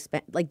whatever where I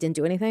spent, like didn't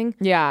do anything.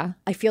 Yeah.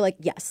 I feel like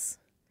yes.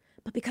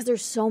 But because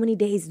there's so many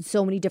days and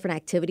so many different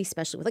activities,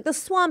 especially with like the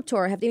swamp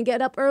tour, having to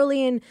get up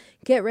early and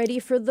get ready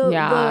for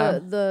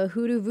the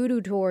hoodoo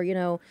voodoo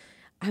tour,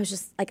 I was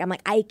just like, I'm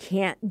like, I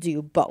can't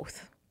do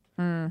both.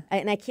 And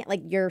I can't,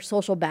 like, your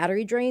social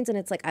battery drains. And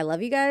it's like, I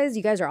love you guys.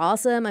 You guys are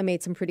awesome. I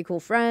made some pretty cool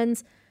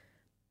friends.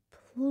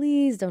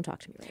 Please don't talk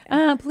to me right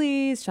now.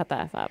 Please shut the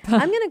F up.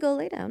 I'm going to go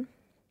lay down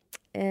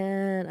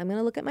and I'm going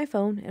to look at my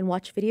phone and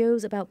watch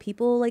videos about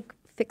people like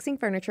fixing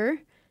furniture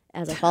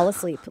as I fall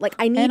asleep. Like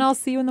I need, and I'll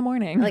see you in the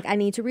morning. like I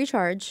need to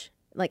recharge.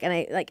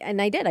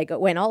 And I did. I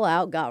went all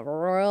out, got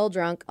real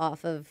drunk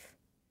off of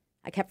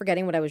I kept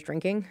forgetting what I was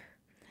drinking.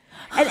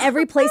 And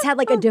every place had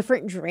like a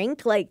different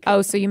drink. Like,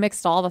 Oh, so you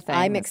mixed all the things.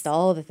 I mixed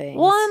all the things.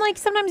 Well, and like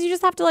sometimes you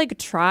just have to like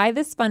try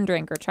this fun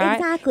drink or try.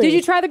 Exactly. Did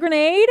you try the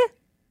grenade?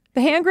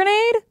 The hand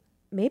grenade?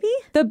 Maybe.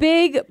 The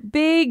big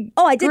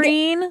Oh, I did.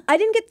 green. I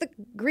didn't get the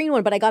green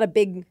one, but I got a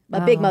big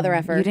mother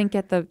effer. You didn't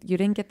get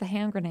the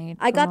hand grenade.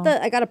 I got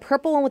a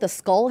purple one with a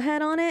skull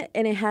head on it,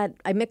 and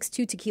I mixed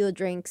 2 tequila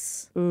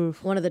drinks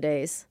one of the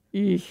days.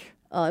 Eesh.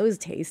 Oh, it was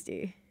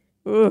tasty.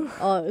 Ugh.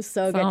 Oh, it was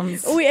so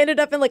Sounds good. We ended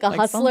up in like a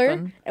hustler,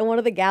 something. and one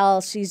of the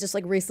gals, she's just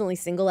like recently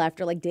single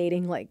after like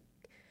dating like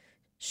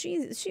she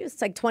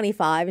was like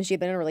 25, and she had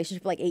been in a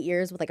relationship for like 8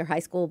 years with like her high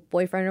school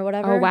boyfriend or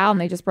whatever. Oh wow, and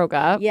they just broke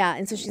up. Yeah,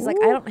 and so she's like,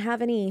 I don't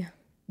have any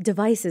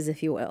devices,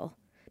 if you will,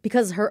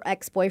 because her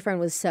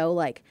ex-boyfriend was so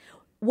like,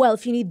 well,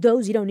 if you need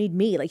those, you don't need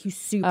me. Like, he's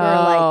super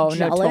like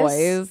jealous. No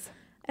toys.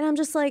 And I'm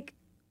just like,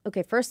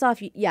 okay, first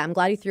off, yeah, I'm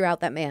glad you threw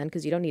out that man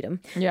because you don't need him.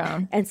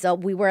 Yeah. And so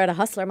we were at a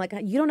hustler. I'm like,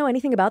 you don't know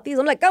anything about these?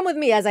 I'm like, come with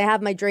me as I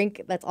have my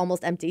drink that's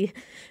almost empty,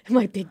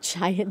 my big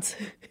giant.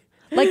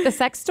 Like the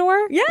sex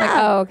store? Yeah. Like,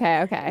 oh,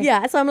 okay.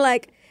 Yeah. So I'm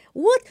like,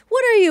 what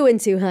are you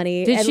into,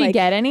 honey? Did And she like,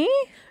 get any?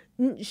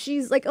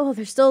 She's like, oh,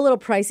 they're still a little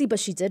pricey, but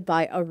she did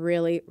buy a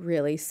really,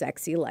 really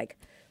sexy, like,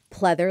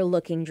 pleather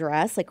looking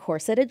dress, like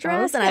corseted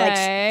dress. And I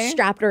Okay. like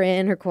strapped her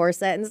in her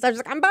corset and stuff. She's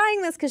like, I'm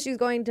buying this because she's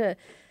going to,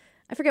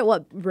 I forget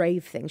what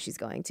rave thing she's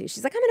going to.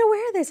 She's like, I'm going to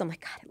wear this. I'm like,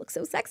 God, it looks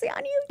so sexy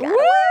on you. You gotta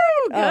wear it."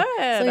 Woo,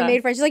 good. So we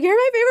made friends. She's like, you're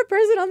my favorite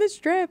person on this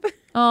trip.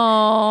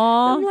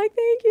 Aww. I'm like,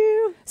 thank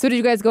you. So did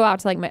you guys go out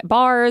to like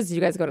bars? Did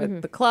you guys go to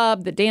the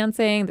club, the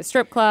dancing, the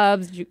strip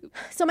clubs? Did you...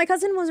 So my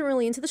cousin wasn't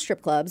really into the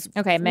strip clubs.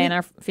 Okay, man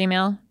or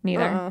female?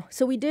 Neither.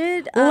 So we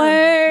did.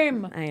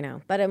 Lame. I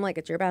know, but I'm like,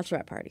 it's your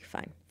bachelorette party.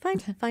 Fine.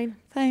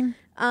 Fine.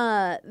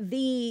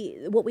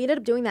 What we ended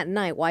up doing that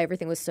night, why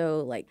everything was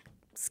so like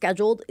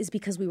scheduled, is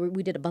because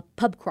we did a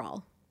pub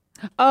crawl.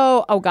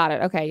 Oh, got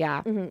it. Okay,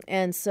 yeah.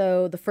 And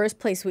so the first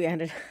place we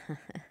ended,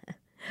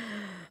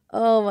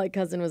 oh, my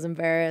cousin was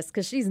embarrassed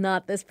because she's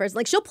not this person.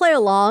 Like, she'll play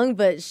along,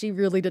 but she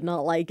really did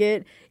not like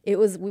it. We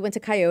went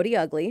to Coyote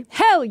Ugly,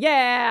 Hell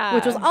yeah.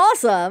 which was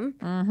awesome.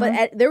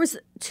 But there was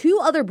 2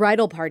 other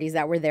bridal parties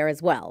that were there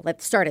as well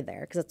that started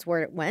there because that's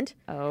where it went.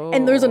 Oh.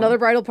 And there's another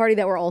bridal party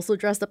that were also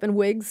dressed up in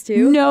wigs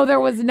too. No, there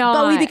was not.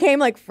 But we became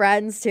like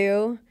friends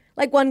too.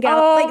 Like one gal.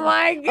 Oh like,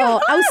 my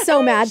God. Oh, I was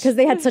so mad because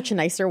they had such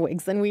nicer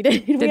wigs than we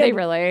did. Did they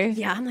really?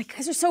 Yeah, I'm like, you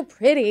guys are so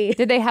pretty.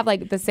 Did they have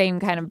like the same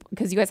kind of,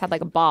 because you guys had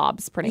like a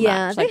bobs pretty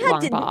much, they like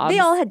long had bobs. they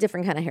all had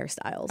different kind of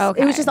hairstyles.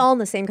 Okay. It was just all in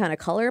the same kind of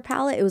color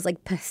palette. It was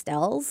like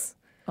pastels.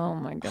 Oh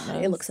my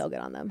goodness. It looked so good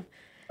on them.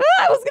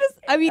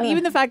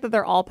 Even the fact that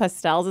they're all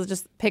pastels is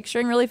just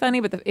picturing really funny.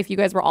 But if you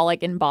guys were all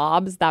like in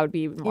bobs, that would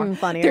be more Even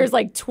funnier. There's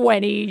like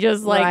 20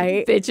 just like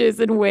Right.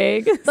 bitches in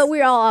wigs. But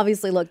we all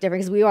obviously looked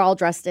different because we were all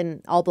dressed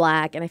in all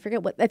black, and I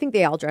forget what. I think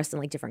they all dressed in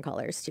like different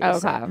colors too. Okay.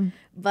 So.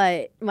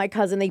 But my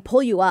cousin, they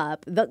pull you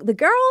up. The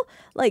girl,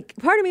 like,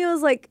 part of me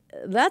was like,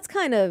 that's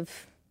kind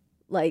of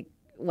like,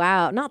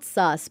 wow, not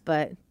sus,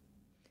 but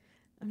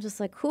I'm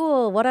just like,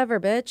 cool, whatever,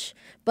 bitch.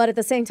 But at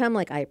the same time,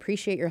 like, I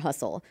appreciate your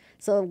hustle.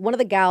 So one of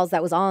the gals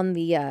that was on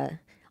the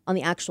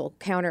actual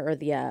counter or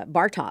the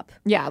bar top.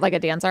 Yeah, like a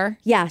dancer.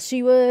 Yeah, she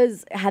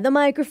had the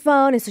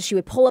microphone, and so she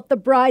would pull up the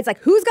brides, like,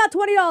 who's got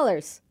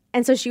 $20?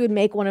 And so she would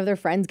make one of their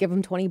friends give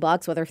them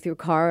 $20, whether through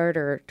card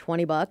or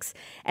 $20.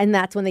 And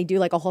that's when they do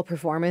like a whole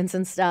performance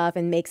and stuff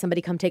and make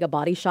somebody come take a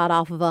body shot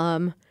off of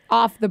them.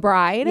 Off the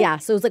bride? Yeah,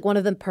 so it was like one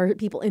of the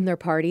people in their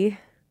party.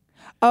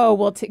 Oh,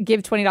 we'll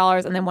give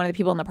 $20 and then one of the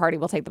people in the party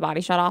will take the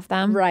body shot off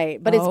them?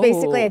 Right. But it's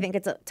basically, I think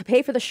it's to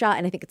pay for the shot,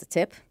 and I think it's a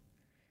tip.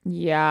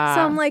 Yeah.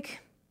 So I'm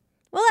like,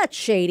 well, that's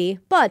shady,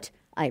 but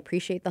I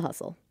appreciate the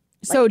hustle.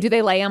 So do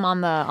they lay them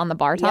on the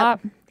bar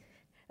top?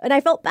 And I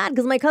felt bad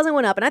because my cousin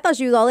went up, and I thought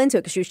she was all into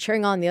it because she was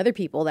cheering on the other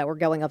people that were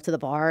going up to the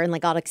bar and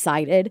like got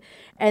excited.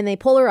 And they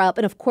pull her up,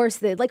 and of course,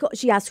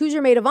 she asks, "Who's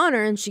your maid of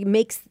honor?" And she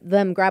makes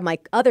them grab my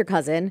other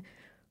cousin,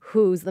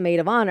 who's the maid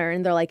of honor,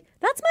 and they're like,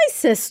 "That's my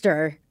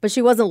sister," but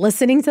she wasn't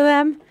listening to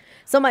them.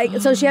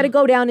 So she had to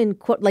go down and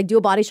like do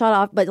a body shot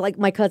off, but like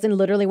my cousin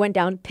literally went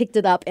down, picked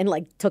it up, and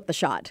like took the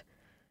shot.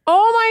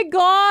 Oh my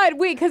God!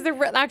 Wait, because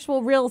they're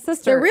actual real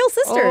sisters. They're real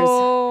sisters.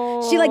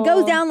 Oh. She like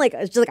goes down like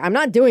she's like, I'm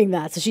not doing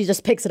that, so she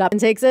just picks it up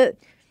and takes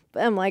it.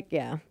 But I'm like,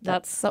 yeah,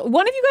 That's so.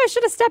 One of you guys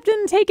should have stepped in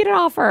and taken it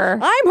off her.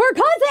 I'm her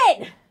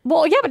cousin.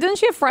 Well, yeah, but didn't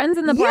she have friends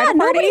in the Yeah, party?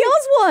 nobody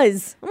else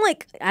was. I'm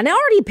like, and I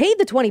already paid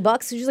the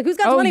 $20. So she's like, who's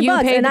got $20? You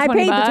paid And the I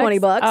paid the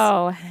 $20.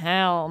 Oh,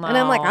 hell no. And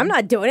I'm like, I'm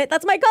not doing it.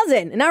 That's my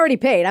cousin. And I already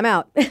paid. I'm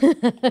out.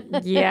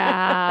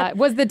 Yeah.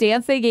 Was the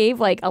dance they gave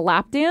like a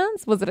lap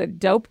dance? Was it a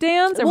dope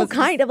dance? Or Well, was it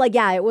kind of like,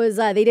 yeah, it was,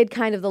 they did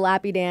kind of the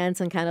lappy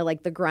dance and kind of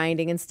like the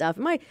grinding and stuff.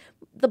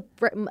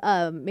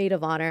 The maid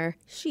of honor,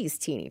 she's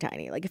teeny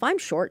tiny. Like if I'm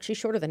short, she's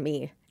shorter than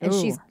me. And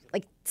she's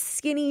like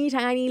skinny,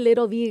 tiny,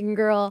 little vegan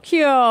girl.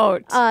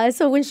 Cute.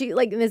 So when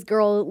this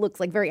girl looks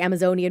like very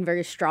Amazonian,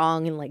 very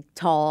strong and like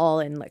tall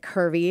and like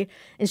curvy.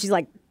 And she's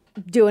like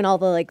doing all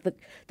the like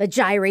the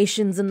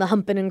gyrations and the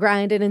humping and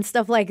grinding and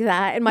stuff like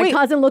that. And my Wait.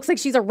 cousin looks like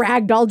she's a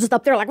rag doll just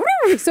up there like.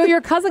 Woo! So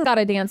your cousin got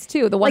a dance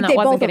too, the one Like that they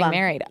both wasn't of getting them.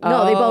 married.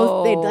 No, they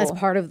both. Oh. That's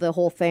part of the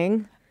whole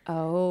thing.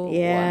 Oh.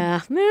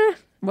 Yeah. Meh.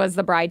 Was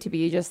the bride to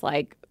be just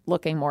like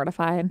looking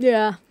mortified?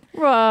 Yeah.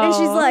 Whoa. And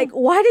she's like,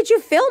 "Why did you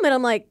film it?"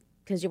 I'm like,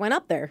 "Because you went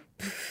up there."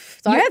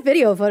 So I have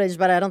video footage,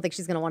 but I don't think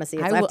she's gonna want to see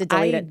it. So I have to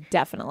delete it.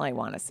 Definitely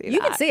want to see You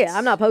that. can see it.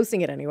 I'm not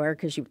posting it anywhere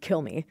because she would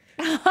kill me.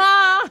 It's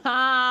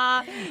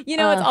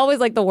always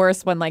like the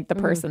worst when like the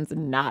person's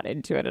not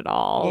into it at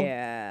all.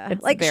 Yeah.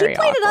 It's Like she very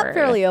played it up awkward.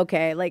 fairly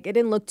okay. Like it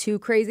didn't look too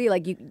crazy.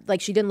 Like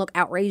she didn't look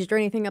outraged or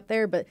anything up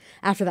there. But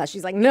after that,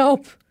 she's like,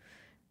 "Nope,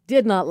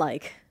 did not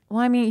like." Well,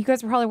 I mean, you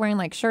guys were probably wearing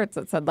like shirts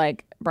that said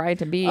like bride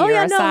to be Oh or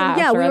yeah, a no, sash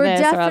yeah, or we were this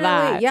or definitely,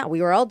 that. yeah,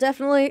 we were all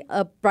definitely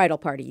a bridal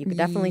party. You could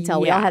definitely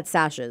tell we all Yeah. had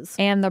sashes.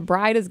 And the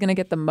bride is going to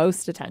get the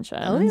most attention.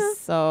 Oh, yeah.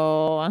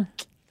 So,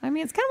 I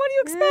mean, it's kind of what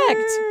you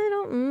expect. I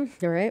don't.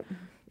 You're right.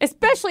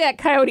 Especially at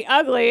Coyote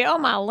Ugly. Oh,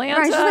 my Lanta.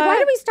 Right. She's like, "Why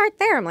did we start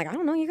there?" I'm like, "I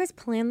don't know. You guys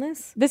planned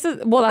this." This is,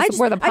 well, that's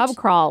where the pub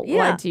crawl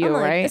Yeah, led to you, I'm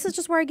like, right? This is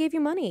just where I gave you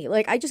money.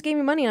 Like I just gave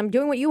you money and I'm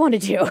doing what you want to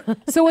do.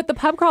 So with the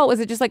pub crawl, was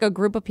it just like a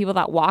group of people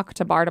that walk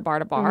to bar to bar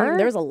to bar?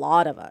 There's a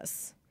lot of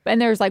us. And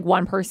there's like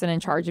one person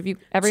in charge of you,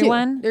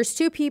 everyone? Two. There's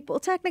 2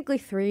 people, technically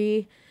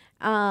 3.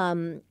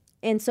 And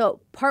so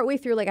partway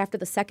through, like after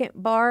the second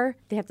bar,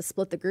 they have to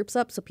split the groups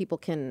up so people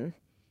can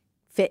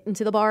fit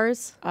into the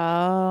bars.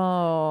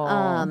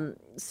 Oh.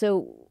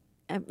 So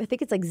I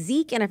think it's like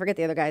Zeke and I forget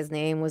the other guy's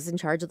name was in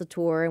charge of the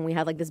tour, and we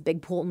had like this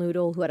big pool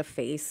noodle who had a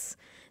face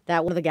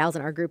that one of the gals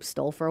in our group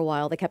stole for a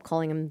while. They kept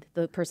calling him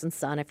the person's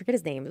son. I forget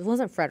his name. It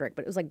wasn't Frederick,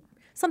 but it was like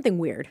something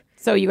weird.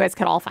 So you guys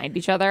could all find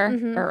each other?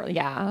 Mm-hmm. Or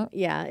yeah.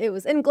 Yeah, it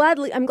was. And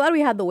I'm glad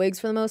we had the wigs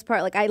for the most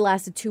part. Like I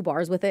lasted 2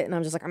 bars with it, and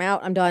I'm just like, I'm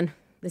out. I'm done.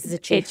 This is a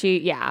cheap.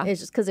 Itchy, yeah. It's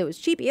just because it was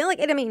cheap. Yeah,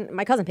 like I mean,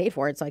 my cousin paid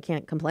for it, so I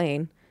can't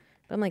complain.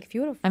 But I'm like, if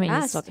you would have, I mean,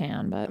 asked, you still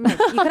can, but I'm like,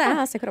 you could have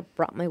asked. I could have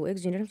brought my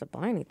wigs. You didn't have to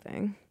buy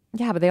anything.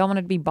 yeah, but they all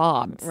wanted to be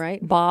Bob's.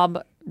 Right.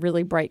 Bob,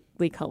 really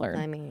brightly colored.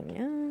 I mean,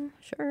 yeah,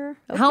 sure.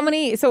 How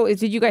many? So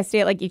did you guys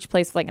stay at like each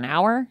place for like an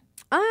hour?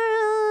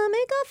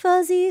 It got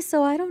fuzzy,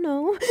 so I don't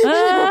know.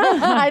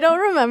 I don't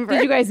remember.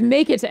 Did you guys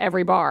make it to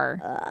every bar?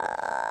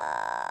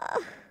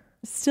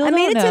 Still I don't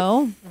made it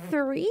know. to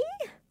 3,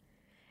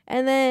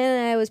 and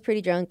then I was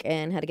pretty drunk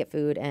and had to get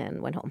food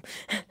and went home.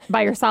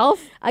 By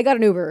yourself? I got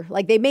an Uber.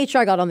 Like they made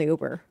sure I got on the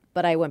Uber,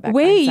 but I went back. by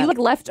Wait, you myself. like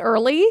left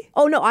early?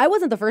 Oh no, I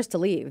wasn't the first to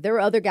leave. There were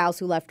other gals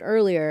who left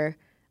earlier.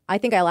 I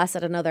think I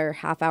lasted another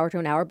half hour to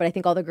an hour, but I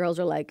think all the girls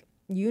are like,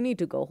 "You need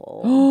to go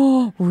home."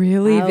 Oh,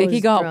 really? I Vicky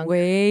was got drunk.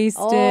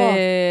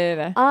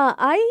 wasted.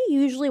 I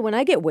usually, when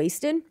I get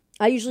wasted,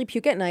 I usually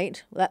puke at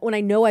night. When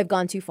I know I've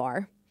gone too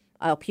far,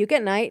 I'll puke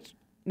at night,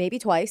 maybe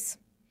twice,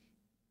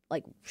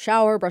 like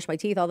shower, brush my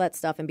teeth, all that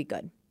stuff, and be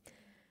good.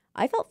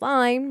 I felt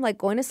fine, like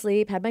going to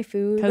sleep, had my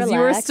food, Because you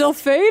were relaxed. still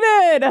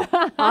faded.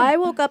 I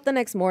woke up the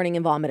next morning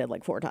and vomited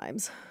like 4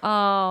 times.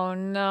 Oh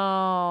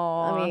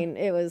no. I mean,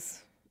 it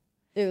was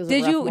a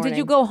Did rough you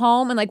morning. go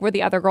home and like were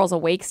the other girls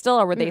awake still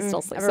or were they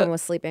still sleeping? Everyone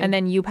was sleeping. And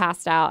then you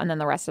passed out and then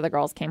the rest of the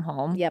girls came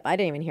home. Yep, I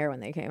didn't even hear when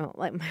they came home.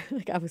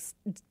 Like I was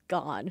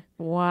gone.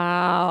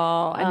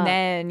 Wow. And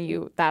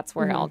then that's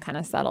where it all kind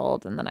of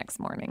settled in the next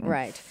morning.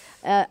 Right.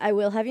 I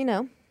will have you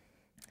know,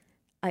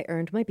 I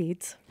earned my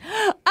beads.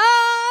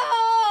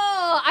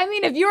 Oh, I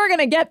mean, if you were going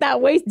to get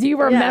that waist, do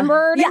you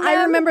remember? Yeah,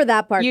 I remember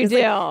that part. You 'cause,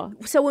 do.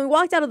 like, so when we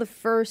walked out of the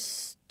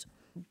first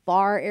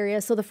bar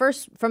area, so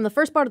from the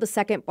first bar to the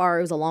second bar,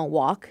 it was a long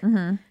walk.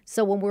 Mm-hmm.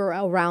 So when we were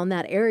around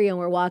that area and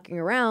we're walking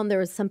around, there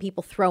was some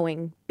people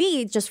throwing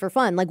beads just for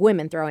fun, like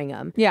women throwing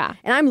them. Yeah.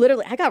 And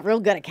I got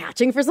real good at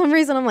catching for some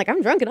reason. I'm like,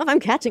 I'm drunk enough.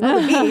 I'm catching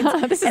all the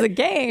beads. This is a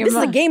game. This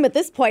is a game at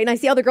this point, and I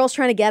see other girls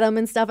trying to get them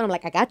and stuff, and I'm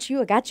like, I got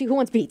you. Who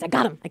wants beads? I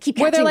got them. I keep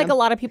catching Were there like them. a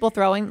lot of people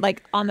throwing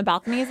like on the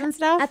balconies and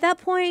stuff? At that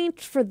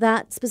point, for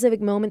that specific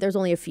moment, there's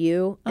only a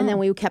few, and then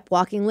we kept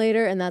walking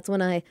later, and that's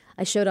when I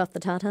showed off the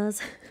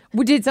tatas.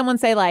 Did someone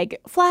say like,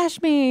 flash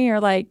me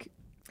or like,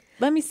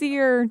 let me see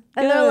your goods?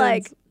 And they're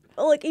like,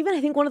 even I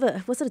think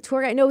was it a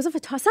tour guide? No, it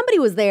was somebody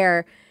was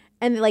there,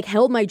 and they like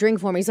held my drink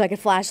for me so I could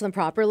flash them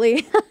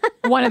properly.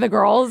 one of the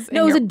girls?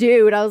 No, it was a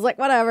dude. I was like,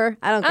 whatever,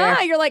 I don't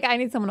care. You're like, I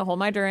need someone to hold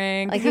my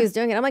drink. Like he was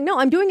doing it. I'm like, no,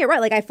 I'm doing it right.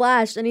 Like I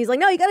flashed, and he's like,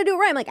 no, you got to do it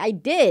right. I'm like, I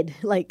did.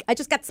 Like I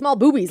just got small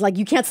boobies. Like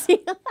you can't see.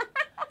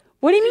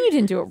 What do you mean you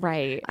didn't do it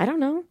right? I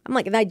don't know. I'm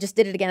like, and I just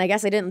did it again. I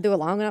guess I didn't do it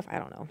long enough. I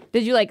don't know.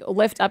 Did you like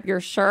lift up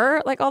your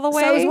shirt like all the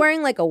way? So I was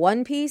wearing like a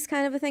one piece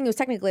kind of a thing. It was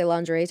technically a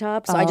lingerie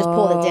top, so I just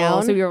pulled it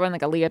down. So you were wearing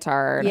like a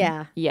leotard.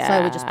 Yeah. Yeah. So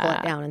I would just pull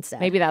it down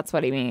instead. Maybe that's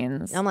what he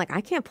means. I'm like,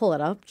 I can't pull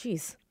it up.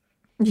 Jeez.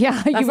 Yeah,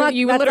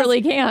 you that's-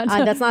 literally can't.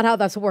 That's not how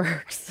this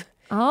works.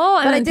 Oh,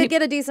 and But I then did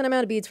get a decent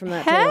amount of beads from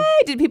that Hey, too.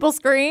 did people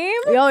scream?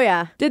 Oh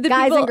yeah. Did the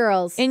guys people and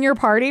girls? in your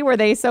party, were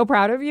they so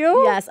proud of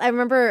you? Yes, I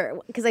remember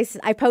because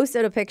I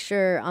posted a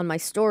picture on my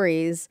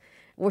stories.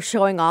 We're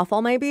showing off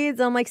all my beads.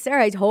 I'm like,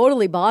 Sarah, I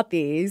totally bought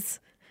these.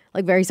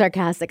 Like very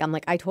sarcastic. I'm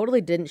like, I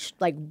totally didn't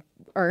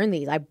earn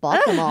these. I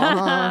bought them all.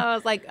 I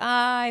was like,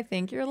 I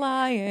think you're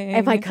lying.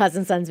 And my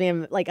cousin sends me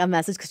a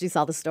message because she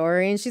saw the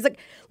story, and she's like,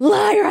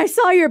 "Liar! I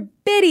saw your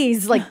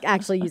biddies." Like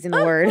actually using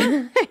the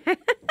word.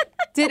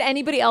 Did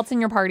anybody else in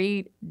your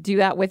party do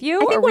that with you?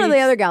 I think one of the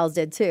other gals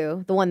did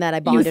too. The one that I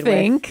bonded You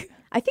think? with.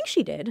 I think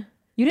she did.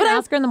 You didn't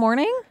ask her in the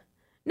morning?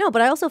 No,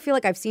 but I also feel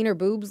like I've seen her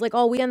boobs like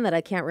all weekend that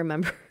I can't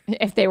remember.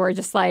 If they were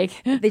just like...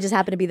 They just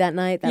happened to be that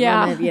night, that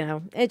Yeah. moment, you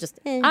know. It just...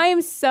 I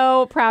am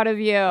so proud of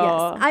you.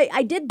 Yes.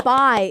 I did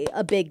buy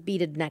a big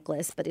beaded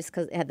necklace, but it's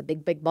because it had the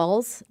big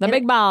balls. The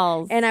big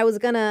balls. And I was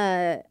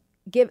gonna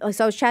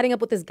so I was chatting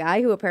up with this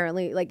guy who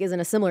apparently like is in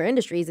a similar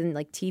industry. He's in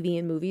like TV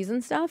and movies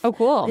and stuff. Oh,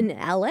 cool. In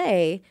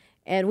LA.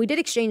 And we did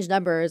exchange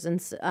numbers,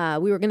 and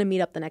we were gonna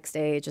meet up the next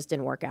day. It just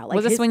didn't work out. Like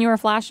was this when you were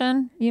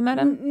flashing? You met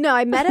him? No,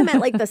 I met him at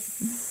like the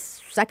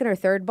second or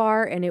third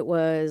bar, and it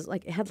was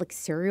like it had like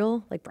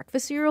cereal, like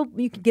breakfast cereal.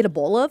 You could get a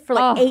bowl of for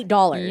like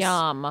 $8.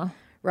 Yum.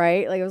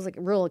 Right? Like it was like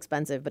real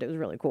expensive, but it was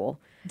really cool.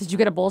 Did you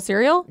get a bowl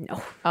cereal?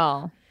 No.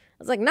 Oh.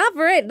 I was like, not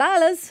for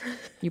 $8.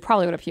 You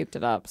probably would have puked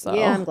it up. So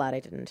Yeah, I'm glad I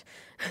didn't.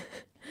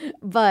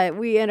 But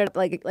we ended up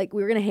like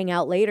we were gonna hang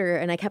out later,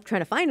 and I kept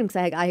trying to find him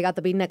because I got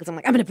the bead necklace. I'm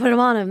like, I'm gonna put him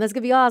on him. That's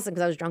gonna be awesome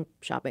because I was drunk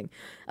shopping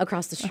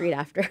across the street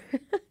after,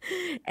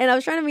 and I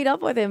was trying to meet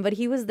up with him, but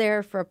he was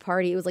there for a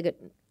party. It was like I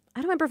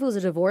don't remember if it was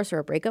a divorce or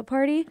a breakup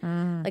party.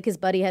 Like his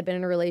buddy had been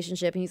in a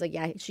relationship, and he's like,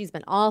 yeah, she's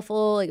been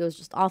awful. Like it was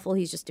just awful.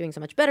 He's just doing so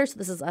much better. So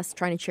this is us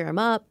trying to cheer him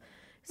up.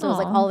 So it was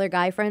like all their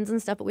guy friends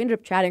and stuff. But we ended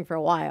up chatting for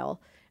a while.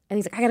 And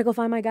he's like, I gotta go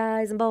find my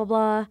guys and blah,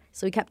 blah, blah.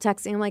 So he kept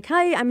texting. I'm like,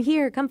 hi, I'm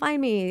here. Come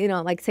find me. You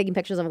know, like taking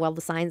pictures of all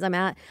the signs I'm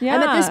at. I'm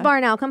at this Yeah.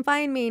 bar now. Come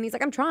find me. And he's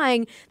like, I'm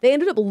trying. They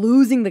ended up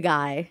losing the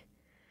guy.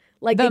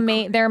 Like their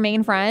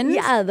main friend?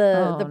 yeah,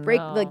 the Oh, break,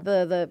 no. like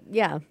the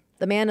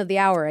man of the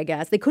hour, I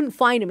guess. They couldn't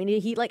find him. And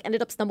he like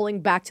ended up stumbling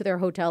back to their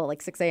hotel at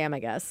like 6 a.m., I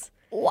guess.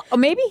 Well,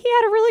 maybe he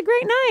had a really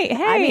great night.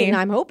 Hey. I mean,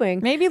 I'm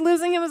hoping. Maybe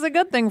losing him was a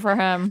good thing for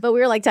him. But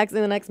we were like texting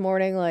the next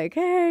morning, like,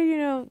 hey, you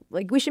know,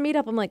 like we should meet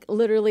up. I'm like,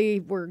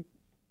 literally, we're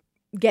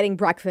getting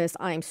breakfast.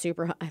 I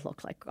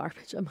look like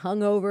garbage. I'm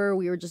hungover.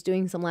 We were just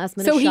doing some last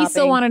minute So shopping. he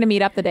still wanted to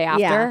meet up the day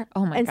after? Yeah.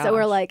 Oh my And gosh. so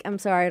we're like, I'm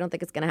sorry, I don't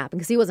think it's going to happen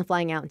because he wasn't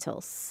flying out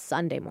until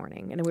Sunday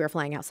morning and we were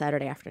flying out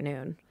Saturday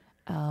afternoon.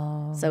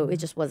 Oh. So it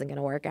just wasn't going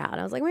to work out.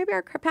 I was like, maybe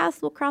our paths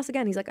will cross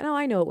again. He's like, no,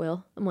 I know it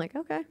will. I'm like,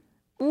 okay.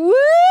 Woo!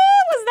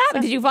 Was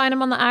that? Did you find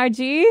him on the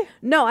IG?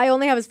 No, I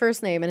only have his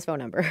first name and his phone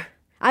number.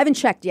 I haven't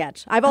checked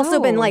yet. I've also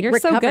been like you're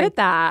so good recovering. at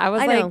that. I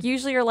was I like, know.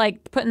 usually you're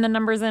like putting the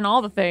numbers in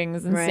all the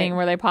things and Right. seeing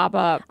where they pop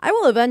up. I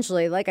will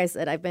eventually. Like I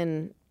said,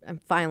 I'm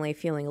finally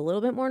feeling a little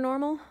bit more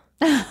normal.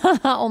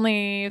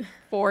 Only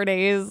 4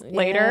 days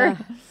later.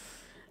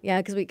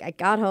 Yeah, because I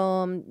got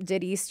home,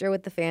 did Easter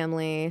with the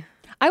family.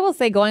 I will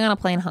say going on a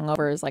plane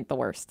hungover is like the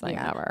worst thing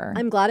ever.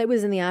 I'm glad it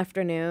was in the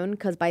afternoon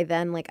because by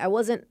then, like, I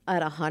wasn't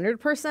at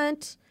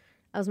 100%.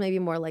 I was maybe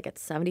more like at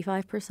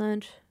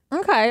 75%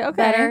 Okay.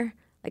 better.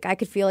 Like, I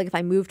could feel like if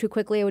I moved too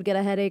quickly, I would get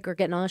a headache or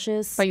get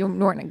nauseous. But you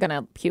weren't going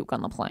to puke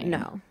on the plane.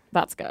 No.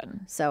 That's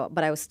good. So,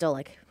 but I was still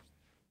like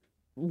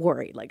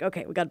worried. Like,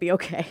 okay, we got to be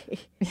okay.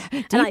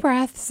 Deep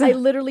breaths. I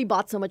literally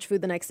bought so much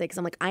food the next day because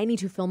I'm like, I need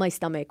to fill my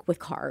stomach with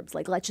carbs.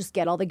 Like, let's just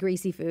get all the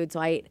greasy food.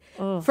 So I ate.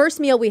 First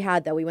meal we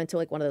had, though, we went to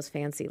like one of those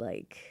fancy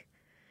like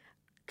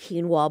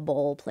quinoa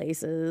bowl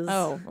places.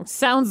 Oh,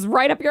 sounds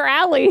right up your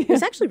alley. It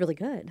was actually really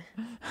good.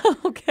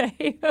 Okay.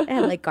 It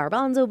had like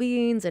garbanzo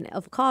beans and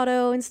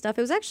avocado and stuff.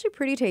 It was actually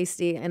pretty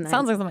tasty. And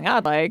Sounds like something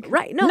I'd like.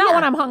 Right. No, Not yeah.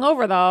 when I'm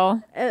hungover,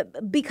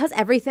 though. because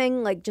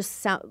everything like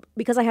just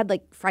because I had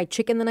like fried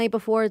chicken the night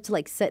before to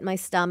like sit in my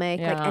stomach.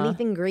 Like Yeah.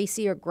 anything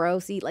greasy or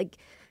grossy, like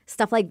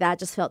stuff like that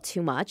just felt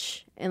too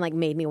much and like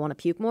made me want to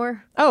puke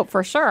more. Oh,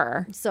 for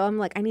sure. So I'm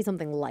like, I need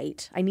something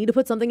light. I need to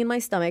put something in my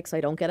stomach so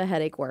I don't get a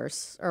headache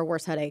worse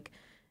headache.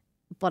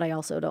 But I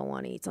also don't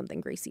want to eat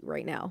something greasy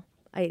right now.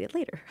 I ate it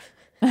later.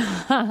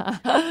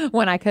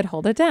 When I could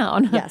hold it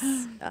down.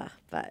 Yes.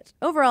 But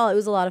overall, it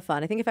was a lot of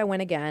fun. I think if I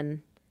went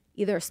again,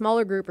 either a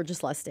smaller group or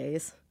just less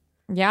days.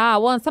 Yeah,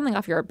 well, it's something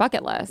off your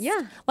bucket list.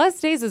 Yeah. Less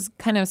days is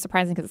kind of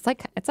surprising because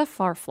it's a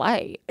far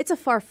flight. It's a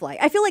far flight.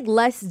 I feel like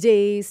less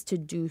days to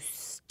do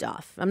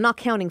stuff. I'm not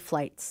counting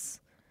flights.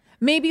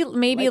 Maybe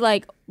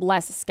like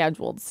less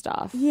scheduled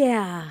stuff.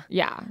 Yeah.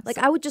 Yeah. Like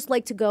I would just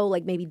like to go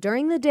like maybe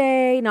during the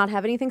day, not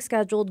have anything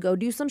scheduled, go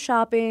do some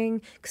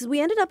shopping. Because we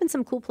ended up in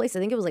some cool place. I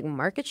think it was like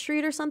Market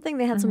Street or something.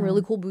 They had some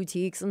really cool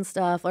boutiques and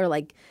stuff. Or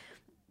like,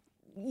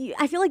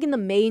 I feel like in the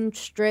main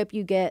strip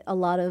you get a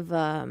lot of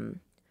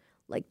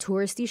like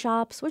touristy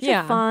shops, which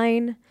Yeah. are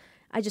fine.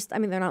 I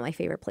mean, they're not my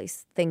favorite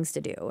things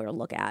to do or to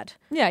look at.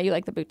 Yeah, you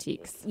like the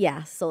boutiques.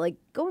 Yeah, so like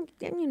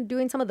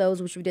doing some of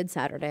those, which we did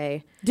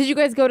Saturday. Did you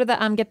guys go to the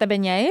get the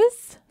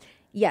beignets?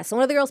 Yeah, so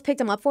one of the girls picked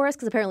them up for us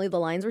because apparently the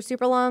lines were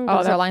super long. Oh,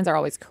 But their lines are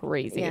always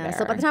crazy yeah, there.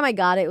 so by the time I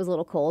got it, it was a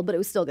little cold, but it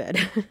was still good.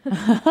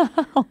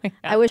 Oh my God.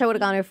 I wish I would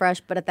have gone it fresh,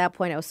 but at that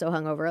point I was so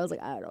hungover, I was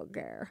like, I don't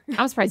care.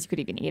 I'm surprised you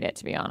could even eat it,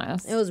 to be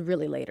honest. It was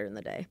really later in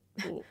the day.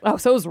 Oh,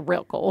 so it was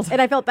real cold.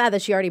 And I felt bad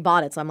that she already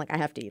bought it, so I'm like, I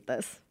have to eat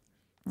this.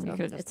 You could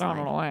have just it's thrown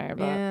fine. it away,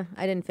 but Yeah,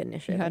 I didn't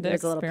finish it. you had to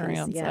There's a little piece,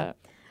 experience yeah. it.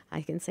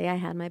 I can say I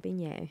had my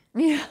beignet.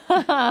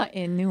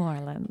 In New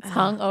Orleans,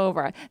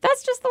 hungover.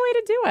 That's just the way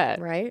to do it.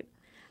 Right?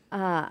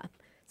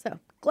 So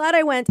glad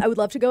I went. I would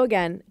love to go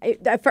again. I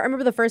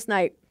remember the first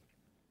night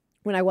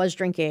when I was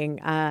drinking,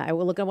 I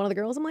would look at one of the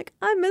girls. I'm like,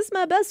 I miss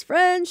my best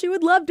friend. She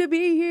would love to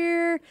be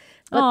here.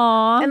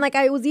 Aww. And like,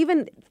 I was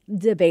even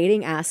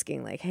debating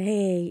asking like,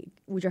 hey,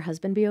 would your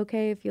husband be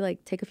okay if you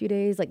like take a few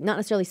days? Like not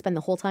necessarily spend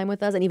the whole time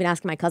with us, and even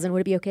asking my cousin,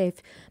 would it be okay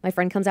if my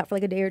friend comes out for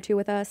like a day or two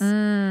with us?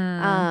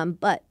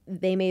 But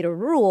they made a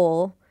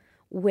rule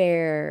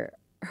where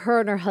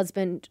her and her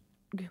husband,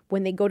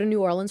 when they go to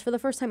New Orleans for the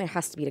first time, it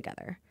has to be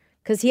together.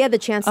 Because he had the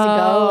chance to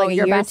go like a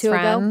your year or best two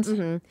friend.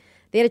 ago.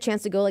 They had a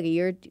chance to go like a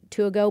year or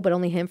two ago, but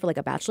only him for like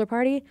a bachelor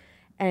party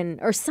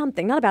or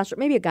something. Not a bachelor,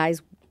 maybe a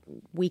guy's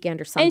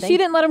weekend or something. And she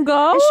didn't let him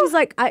go? And she's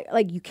like,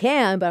 you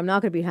can, but I'm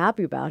not going to be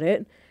happy about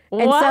it.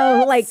 And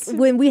so like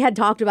when we had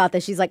talked about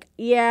this, she's like,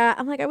 yeah.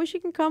 I'm like, I wish he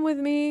can come with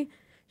me.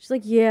 She's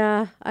like,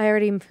 yeah, I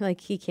already, like,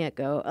 he can't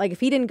go. Like,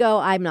 if he didn't go,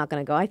 I'm not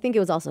going to go. I think it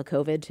was also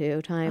COVID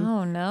too time.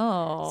 Oh,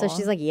 no. So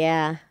she's like,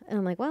 yeah. And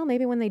I'm like, well,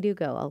 maybe when they do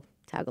go, I'll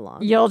tag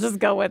along. You'll just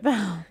go with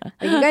them.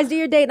 Like, you guys do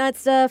your date night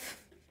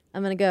stuff.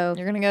 I'm going to go.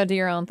 You're going to go do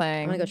your own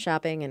thing. I'm going to go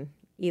shopping and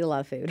eat a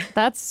lot of food.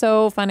 That's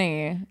so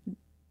funny.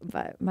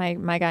 But My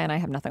guy and I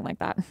have nothing like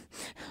that.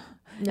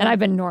 And I've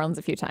been to New Orleans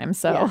a few times.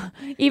 So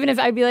even if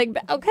I'd be like,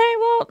 okay,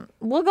 well,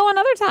 we'll go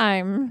another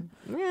time.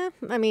 yeah,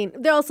 I mean,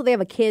 they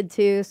have a kid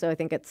too. So I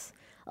think it's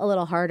a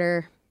little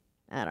harder.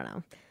 I don't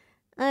know.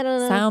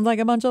 Sounds like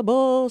a bunch of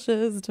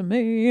bullshit to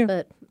me.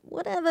 But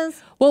whatever.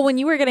 Well, when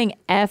you were getting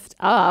effed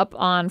up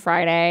on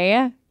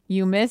Friday,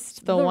 you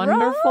missed the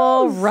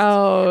wonderful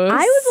roast.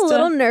 I was a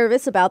little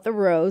nervous about the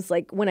roast.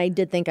 Like when I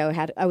did think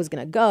I was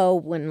gonna go,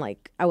 when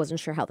like I wasn't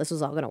sure how this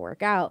was all gonna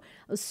work out.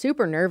 I was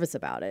super nervous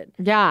about it.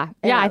 Yeah.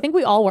 I think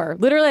we all were.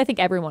 Literally, I think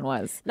everyone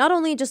was. Not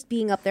only just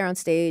being up there on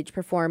stage,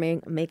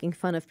 performing, making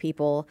fun of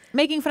people,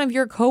 making fun of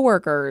your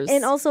coworkers,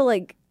 and also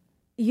like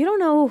you don't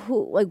know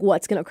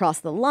what's gonna cross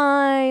the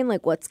line,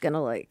 like what's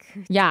gonna like.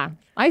 Yeah,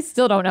 I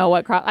still don't know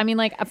what. I mean,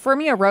 like for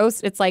me, a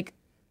roast, it's like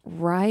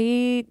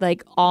right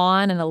like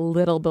on and a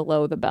little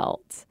below the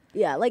belt.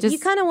 Yeah, like you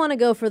kind of want to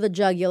go for the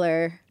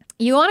jugular.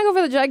 You want to go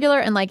for the jugular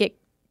and like it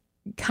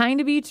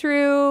kind of be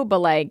true, but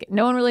like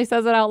no one really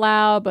says it out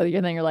loud. But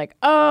then you're like,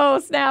 oh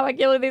snap, I can't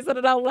believe they said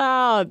it out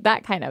loud.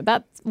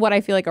 That's what I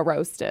feel like a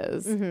roast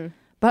is.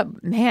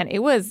 But man,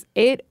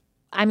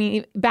 I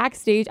mean,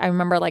 backstage, I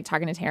remember like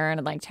talking to Taryn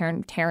and like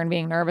Taryn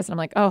being nervous. And I'm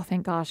like, oh,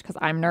 thank gosh, because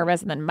I'm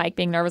nervous. And then Mike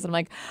being nervous. And I'm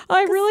like,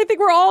 I really think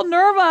we're all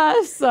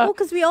nervous. Well,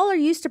 because we all are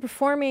used to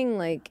performing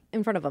like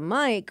in front of a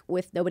mic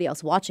with nobody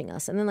else watching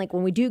us. And then like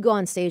when we do go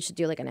on stage to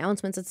do like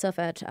announcements and stuff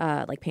at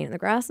like Paint in the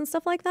Grass and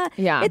stuff like that.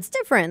 Yeah. It's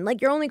different.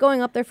 Like you're only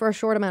going up there for a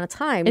short amount of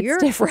time.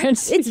 It's different.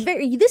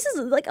 This is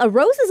like a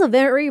roast is a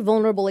very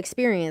vulnerable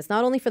experience,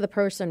 not only for the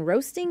person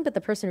roasting, but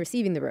the person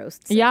receiving the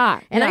roast. So.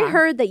 Yeah. And I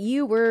heard that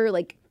you were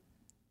like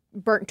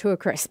burnt to a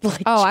crisp.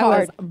 Like I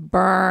was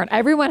burnt.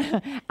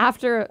 Everyone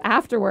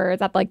afterwards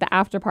at like the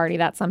after party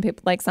that some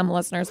people, like some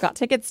listeners got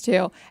tickets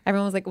to,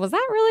 everyone was like, was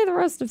that really the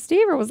roast of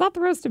Steve or was that the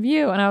roast of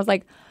you? And I was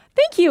like,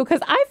 thank you, because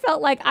I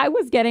felt like I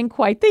was getting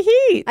quite the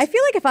heat. I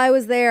feel like if I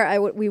was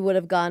there, we would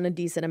have gotten a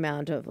decent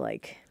amount of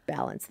like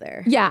balance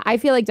there. Yeah, I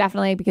feel like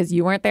definitely because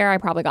you weren't there, I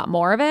probably got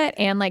more of it.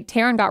 And like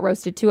Taryn got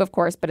roasted too, of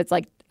course, but it's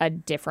like a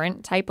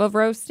different type of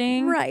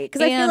roasting. Right,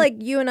 because I feel like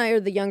you and I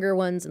are the younger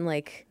ones and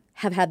like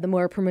have had the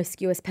more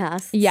promiscuous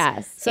past.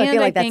 Yes. So I feel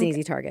like that's an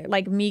easy target.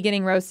 Like me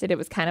getting roasted, it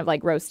was kind of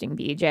like roasting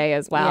BJ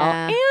as well.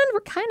 Yeah. And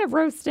we're kind of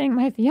roasting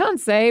my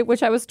fiance,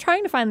 which I was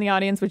trying to find the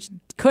audience, which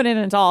couldn't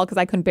at all because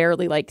I couldn't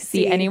barely like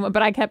see anyone.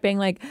 But I kept being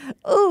like,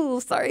 oh,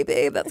 sorry,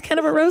 babe. That's kind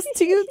of a roast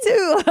to you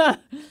too.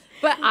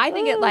 But I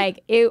think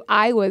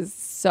I was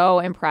so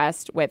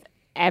impressed with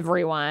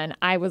everyone.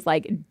 I was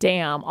like,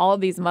 damn, all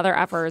of these mother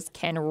effers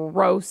can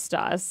roast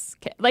us.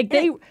 Like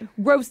they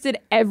roasted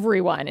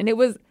everyone. And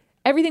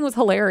everything was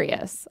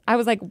hilarious. I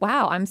was like,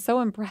 wow, I'm so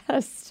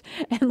impressed.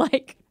 And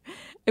like,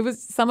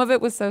 some of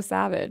it was so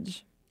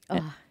savage.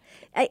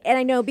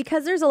 I know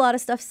because there's a lot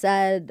of stuff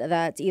said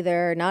that's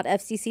either not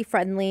FCC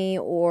friendly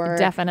or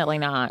definitely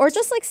not, or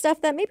just like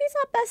stuff that maybe it's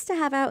not best to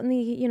have out in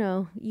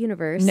the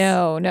universe.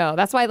 No.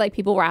 That's why like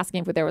people were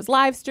asking if there was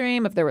live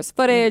stream, if there was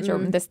footage or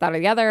this, that, or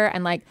the other.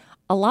 And like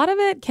a lot of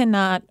it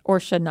cannot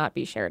or should not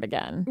be shared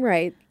again.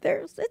 Right.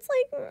 It's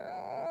like...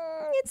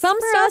 some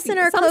stuff in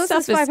our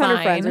closest 500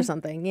 fine. friends or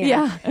something.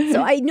 Yeah.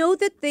 So I know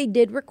that they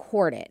did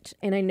record it,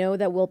 and I know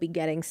that we'll be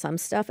getting some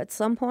stuff at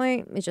some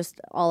point. It's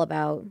just all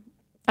about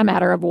a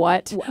matter of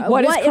what is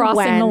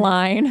crossing the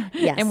line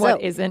and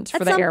what isn't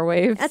for the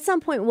airwaves. At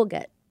some point, we'll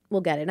get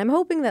it. And I'm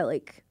hoping that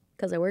like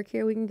because I work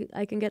here,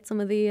 I can get some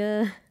of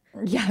the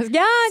because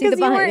you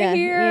weren't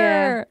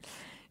here.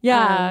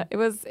 Yeah, it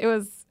was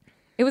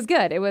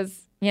good. It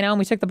was and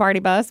we took the party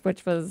bus,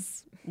 which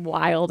was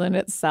wild in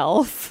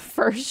itself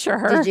for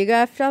sure. Did you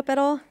get effed up at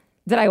all?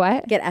 Did I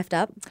what? Get effed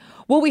up?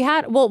 Well,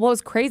 what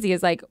was crazy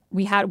is like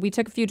we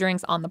took a few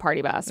drinks on the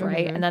party bus,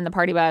 right? And then the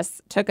party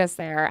bus took us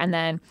there, and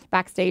then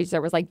backstage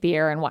there was like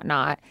beer and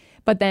whatnot.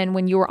 But then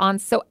when you were on,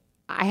 so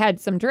I had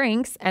some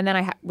drinks and then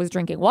I was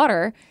drinking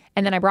water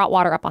and then I brought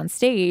water up on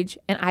stage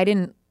and I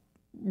didn't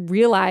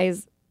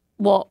realize,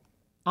 well,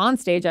 on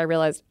stage I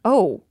realized,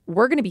 oh,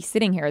 we're going to be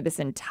sitting here this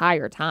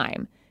entire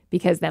time,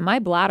 because then my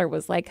bladder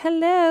was like,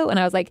 hello. And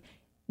I was like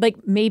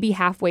maybe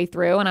halfway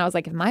through. And I was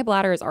like, if my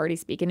bladder is already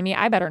speaking to me,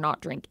 I better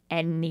not drink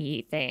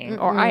anything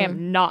or I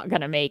am not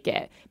going to make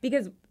it,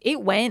 because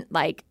it went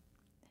like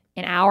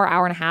an hour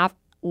and a half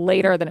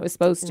later than it was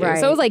supposed to. Right.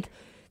 So it was like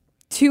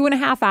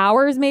 2.5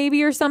 hours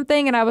maybe or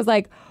something. And I was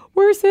like,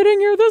 we're sitting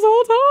here this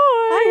whole time.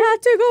 I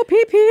had to go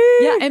pee pee.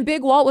 Yeah. And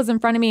Big Walt was in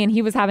front of me and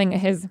he was having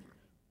his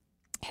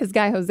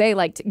guy Jose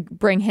like to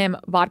bring him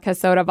vodka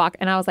soda vodka.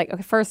 And I was like,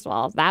 okay, first of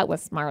all, that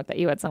was smart that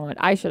you had someone.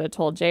 I should have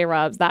told J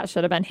Rubs. That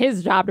should have been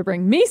his job to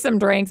bring me some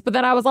drinks. But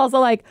then I was also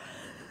like,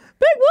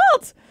 Big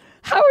Walt,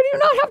 how would you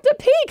not have to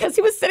pee? Because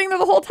he was sitting there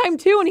the whole time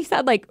too. And he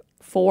said like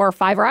 4 or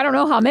 5 or I don't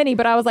know how many.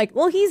 But I was like,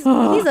 Well, he's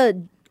a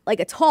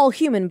tall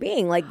human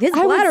being. Like his I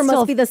would bladder still-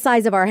 must be the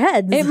size of our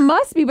heads. it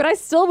must be. But I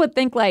still would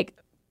think like,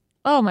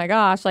 oh my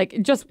gosh, like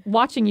just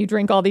watching you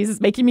drink all these is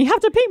making me have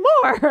to pee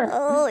more.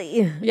 Oh,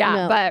 Yeah,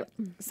 no. but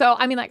so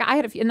I mean, like I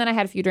had a few, and then I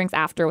had a few drinks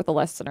after with the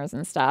listeners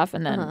and stuff,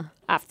 and then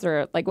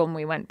after, like when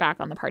we went back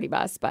on the party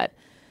bus. But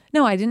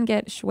no, I didn't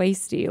get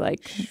schwasty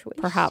like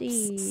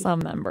perhaps some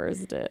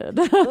members did.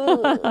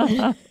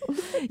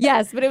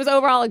 Yes, but it was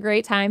overall a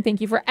great time.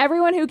 Thank you for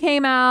everyone who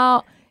came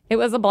out. It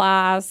was a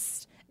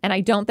blast, and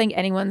I don't think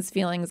anyone's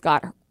feelings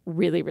got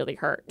really, really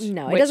hurt.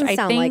 No, it which doesn't I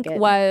sound think like it.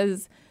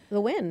 was the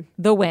win.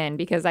 the win,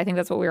 because I think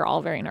that's what we were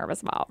all very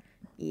nervous about.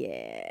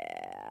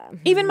 Yeah.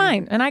 Even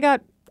mine, and I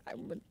got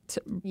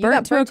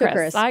burnt to a crisp.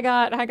 crisp. I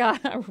got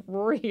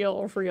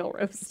real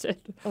roasted.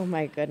 Oh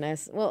my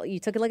goodness. Well, you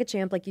took it like a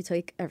champ, like you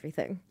take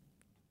everything.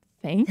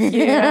 Thank you.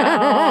 Thank you.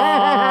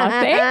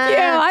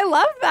 I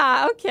love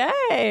that.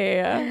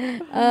 Okay.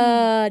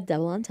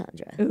 Double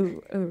entendre.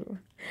 Ooh.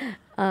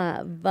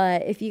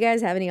 But if you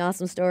guys have any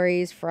awesome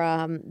stories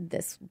from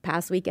this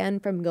past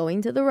weekend, from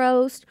going to the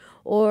roast,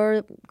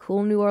 or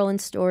cool New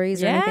Orleans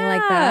stories or anything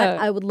like that,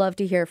 Yeah. I would love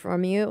to hear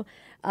from you.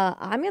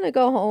 I'm going to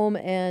go home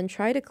and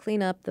try to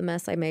clean up the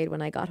mess I made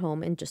when I got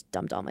home and just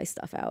dumped all my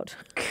stuff out.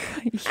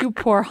 You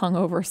poor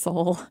hungover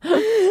soul.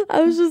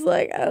 I was just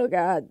like, oh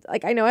God.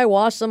 Like, I know I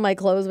washed some of my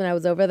clothes when I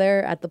was over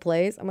there at the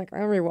place. I'm like, I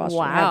already washed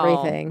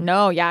everything.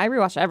 No, yeah, I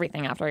rewash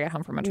everything after I get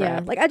home from a trip.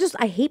 Yeah, like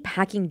I hate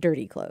packing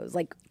dirty clothes,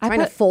 like trying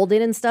to fold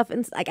it and stuff,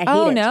 and like I hate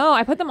Oh it. no,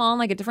 I put them all in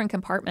like a different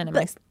compartment in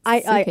my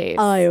suitcase.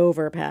 I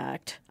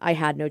overpacked. I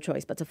had no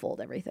choice but to fold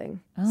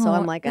everything. So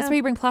I'm like, that's why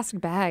you bring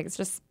plastic bags.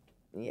 Just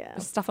yeah,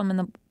 stuff them in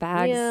the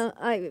bags.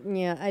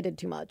 yeah, I did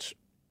too much.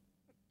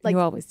 You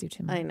always do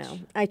too much. I know.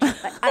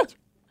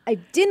 I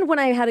didn't when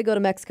I had to go to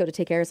Mexico to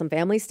take care of some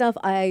family stuff.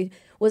 I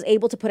was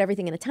able to put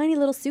everything in a tiny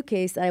little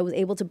suitcase that I was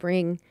able to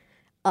bring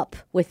up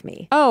with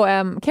me.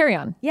 Oh, carry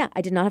on. Yeah,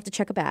 I did not have to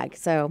check a bag,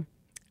 so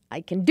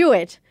I can do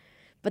it.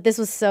 But this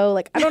was so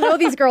like, I don't know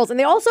these girls, and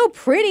they're all so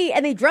pretty,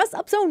 and they dress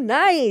up so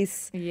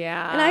nice.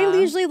 Yeah. And I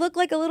usually look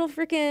like a little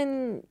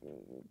freaking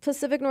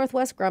Pacific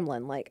Northwest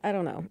gremlin. Like, I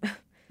don't know.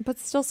 But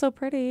still so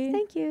pretty.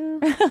 Thank you.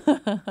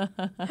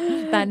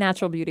 That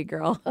natural beauty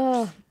girl.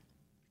 And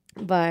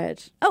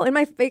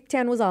my fake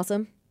tan was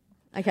awesome.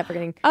 I kept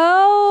forgetting.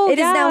 Oh, It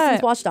is now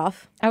since washed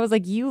off. I was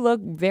like, you look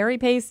very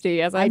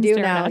pasty as I'm I do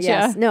staring now, at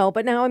yes. ya. No,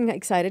 but now I'm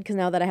excited because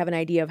now that I have an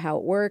idea of how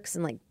it works,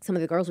 and like some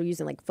of the girls were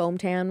using like foam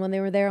tan when they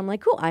were there, I'm like,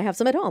 cool, I have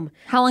some at home.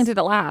 How long did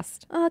it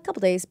last? A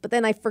couple days, but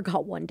then I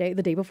forgot one day,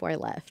 the day before I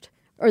left,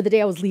 or the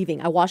day I was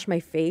leaving. I washed my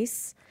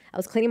face. I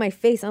was cleaning my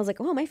face, and I was like,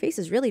 oh, my face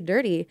is really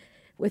dirty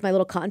with my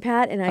little cotton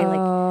pad, and I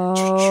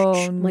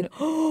I'm like,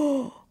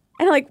 oh.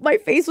 And like my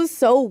face was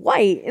so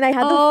white, and I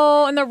had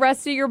And the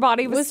rest of your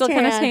body was still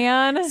kind of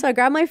tan. So I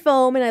grabbed my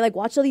foam and I like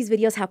watched all these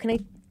videos. How can I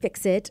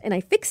fix it? And I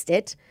fixed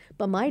it.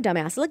 But my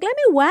dumbass, like, let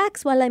me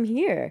wax while I'm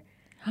here.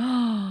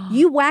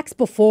 You wax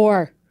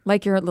before.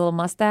 Like your little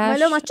mustache. My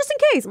little mustache, just in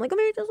case. I'm like, let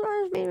me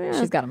just.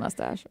 She's got a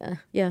mustache.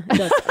 Yeah, it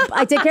does.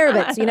 I take care of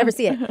it, so you never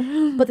see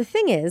it. But the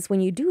thing is,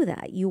 when you do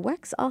that, you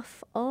wax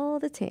off all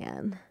the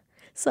tan.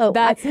 So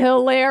That's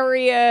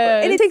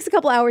hilarious. and it takes a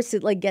couple hours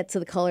to like get to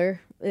the color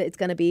it's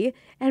gonna be.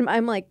 And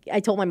I'm like, I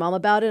told my mom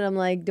about it. I'm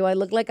like, do I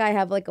look like I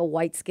have like a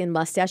white skin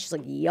mustache? She's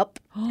like, yup.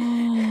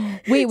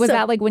 Wait, was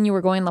that like when you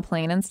were going on the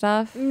plane and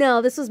stuff?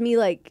 No, this was me.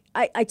 Like,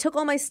 I took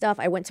all my stuff.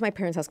 I went to my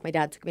parents' house. My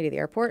dad took me to the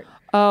airport.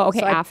 Oh,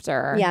 okay, So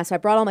after. Yeah, so I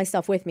brought all my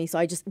stuff with me. So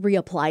I just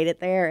reapplied it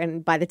there.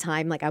 And by the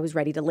time like I was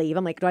ready to leave,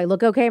 I'm like, do I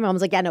look okay? My mom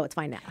was like, yeah, no, it's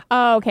fine now.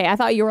 Oh, okay. I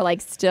thought you were like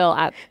still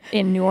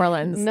in New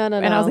Orleans. No. And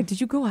I was like,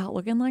 did you go out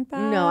looking like that?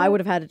 No, I would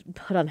have had to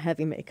put on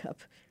heavy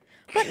makeup.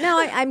 But no,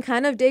 I'm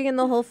kind of digging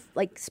the whole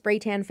like spray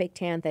tan, fake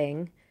tan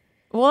thing.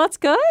 Well, that's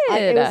good. Have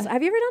you ever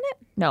done it?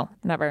 No,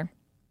 never.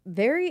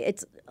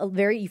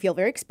 You feel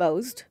very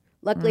exposed.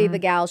 Luckily, the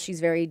gal, she's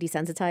very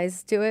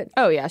desensitized to it.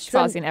 Oh, yeah. She's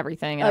probably seen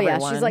everything. Oh, And yeah.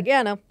 everyone. She's like,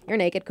 yeah, no, you're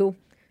naked. Cool.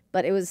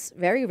 But it was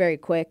very, very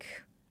quick.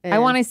 I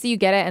want to see you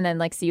get it and then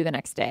like see you the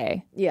next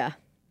day. Yeah.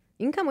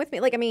 You can come with me.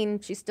 Like, I mean,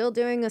 she's still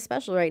doing a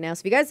special right now.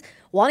 So if you guys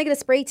want to get a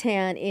spray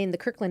tan in the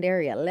Kirkland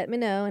area, let me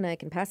know and I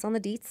can pass on the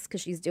deets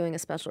because she's doing a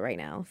special right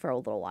now for a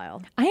little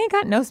while. I ain't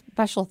got no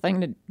special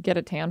thing to get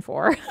a tan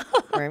for.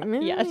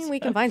 Yes. We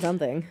can find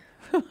something.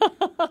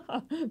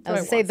 I I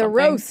was say the something?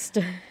 roast.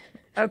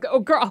 Oh,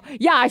 girl.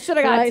 Yeah, I should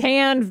have got Right.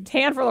 tan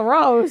for the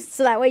roast.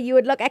 So that way you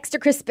would look extra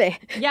crispy.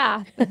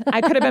 Yeah,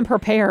 I could have been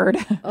prepared.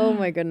 Oh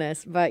my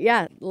goodness. But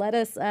yeah, let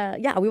us,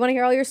 we want to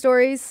hear all your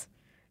stories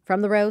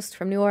from the roast,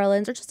 from New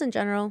Orleans, or just in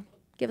general.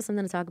 Give us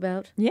something to talk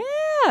about. Yeah.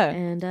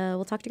 And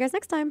we'll talk to you guys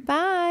next time.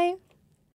 Bye.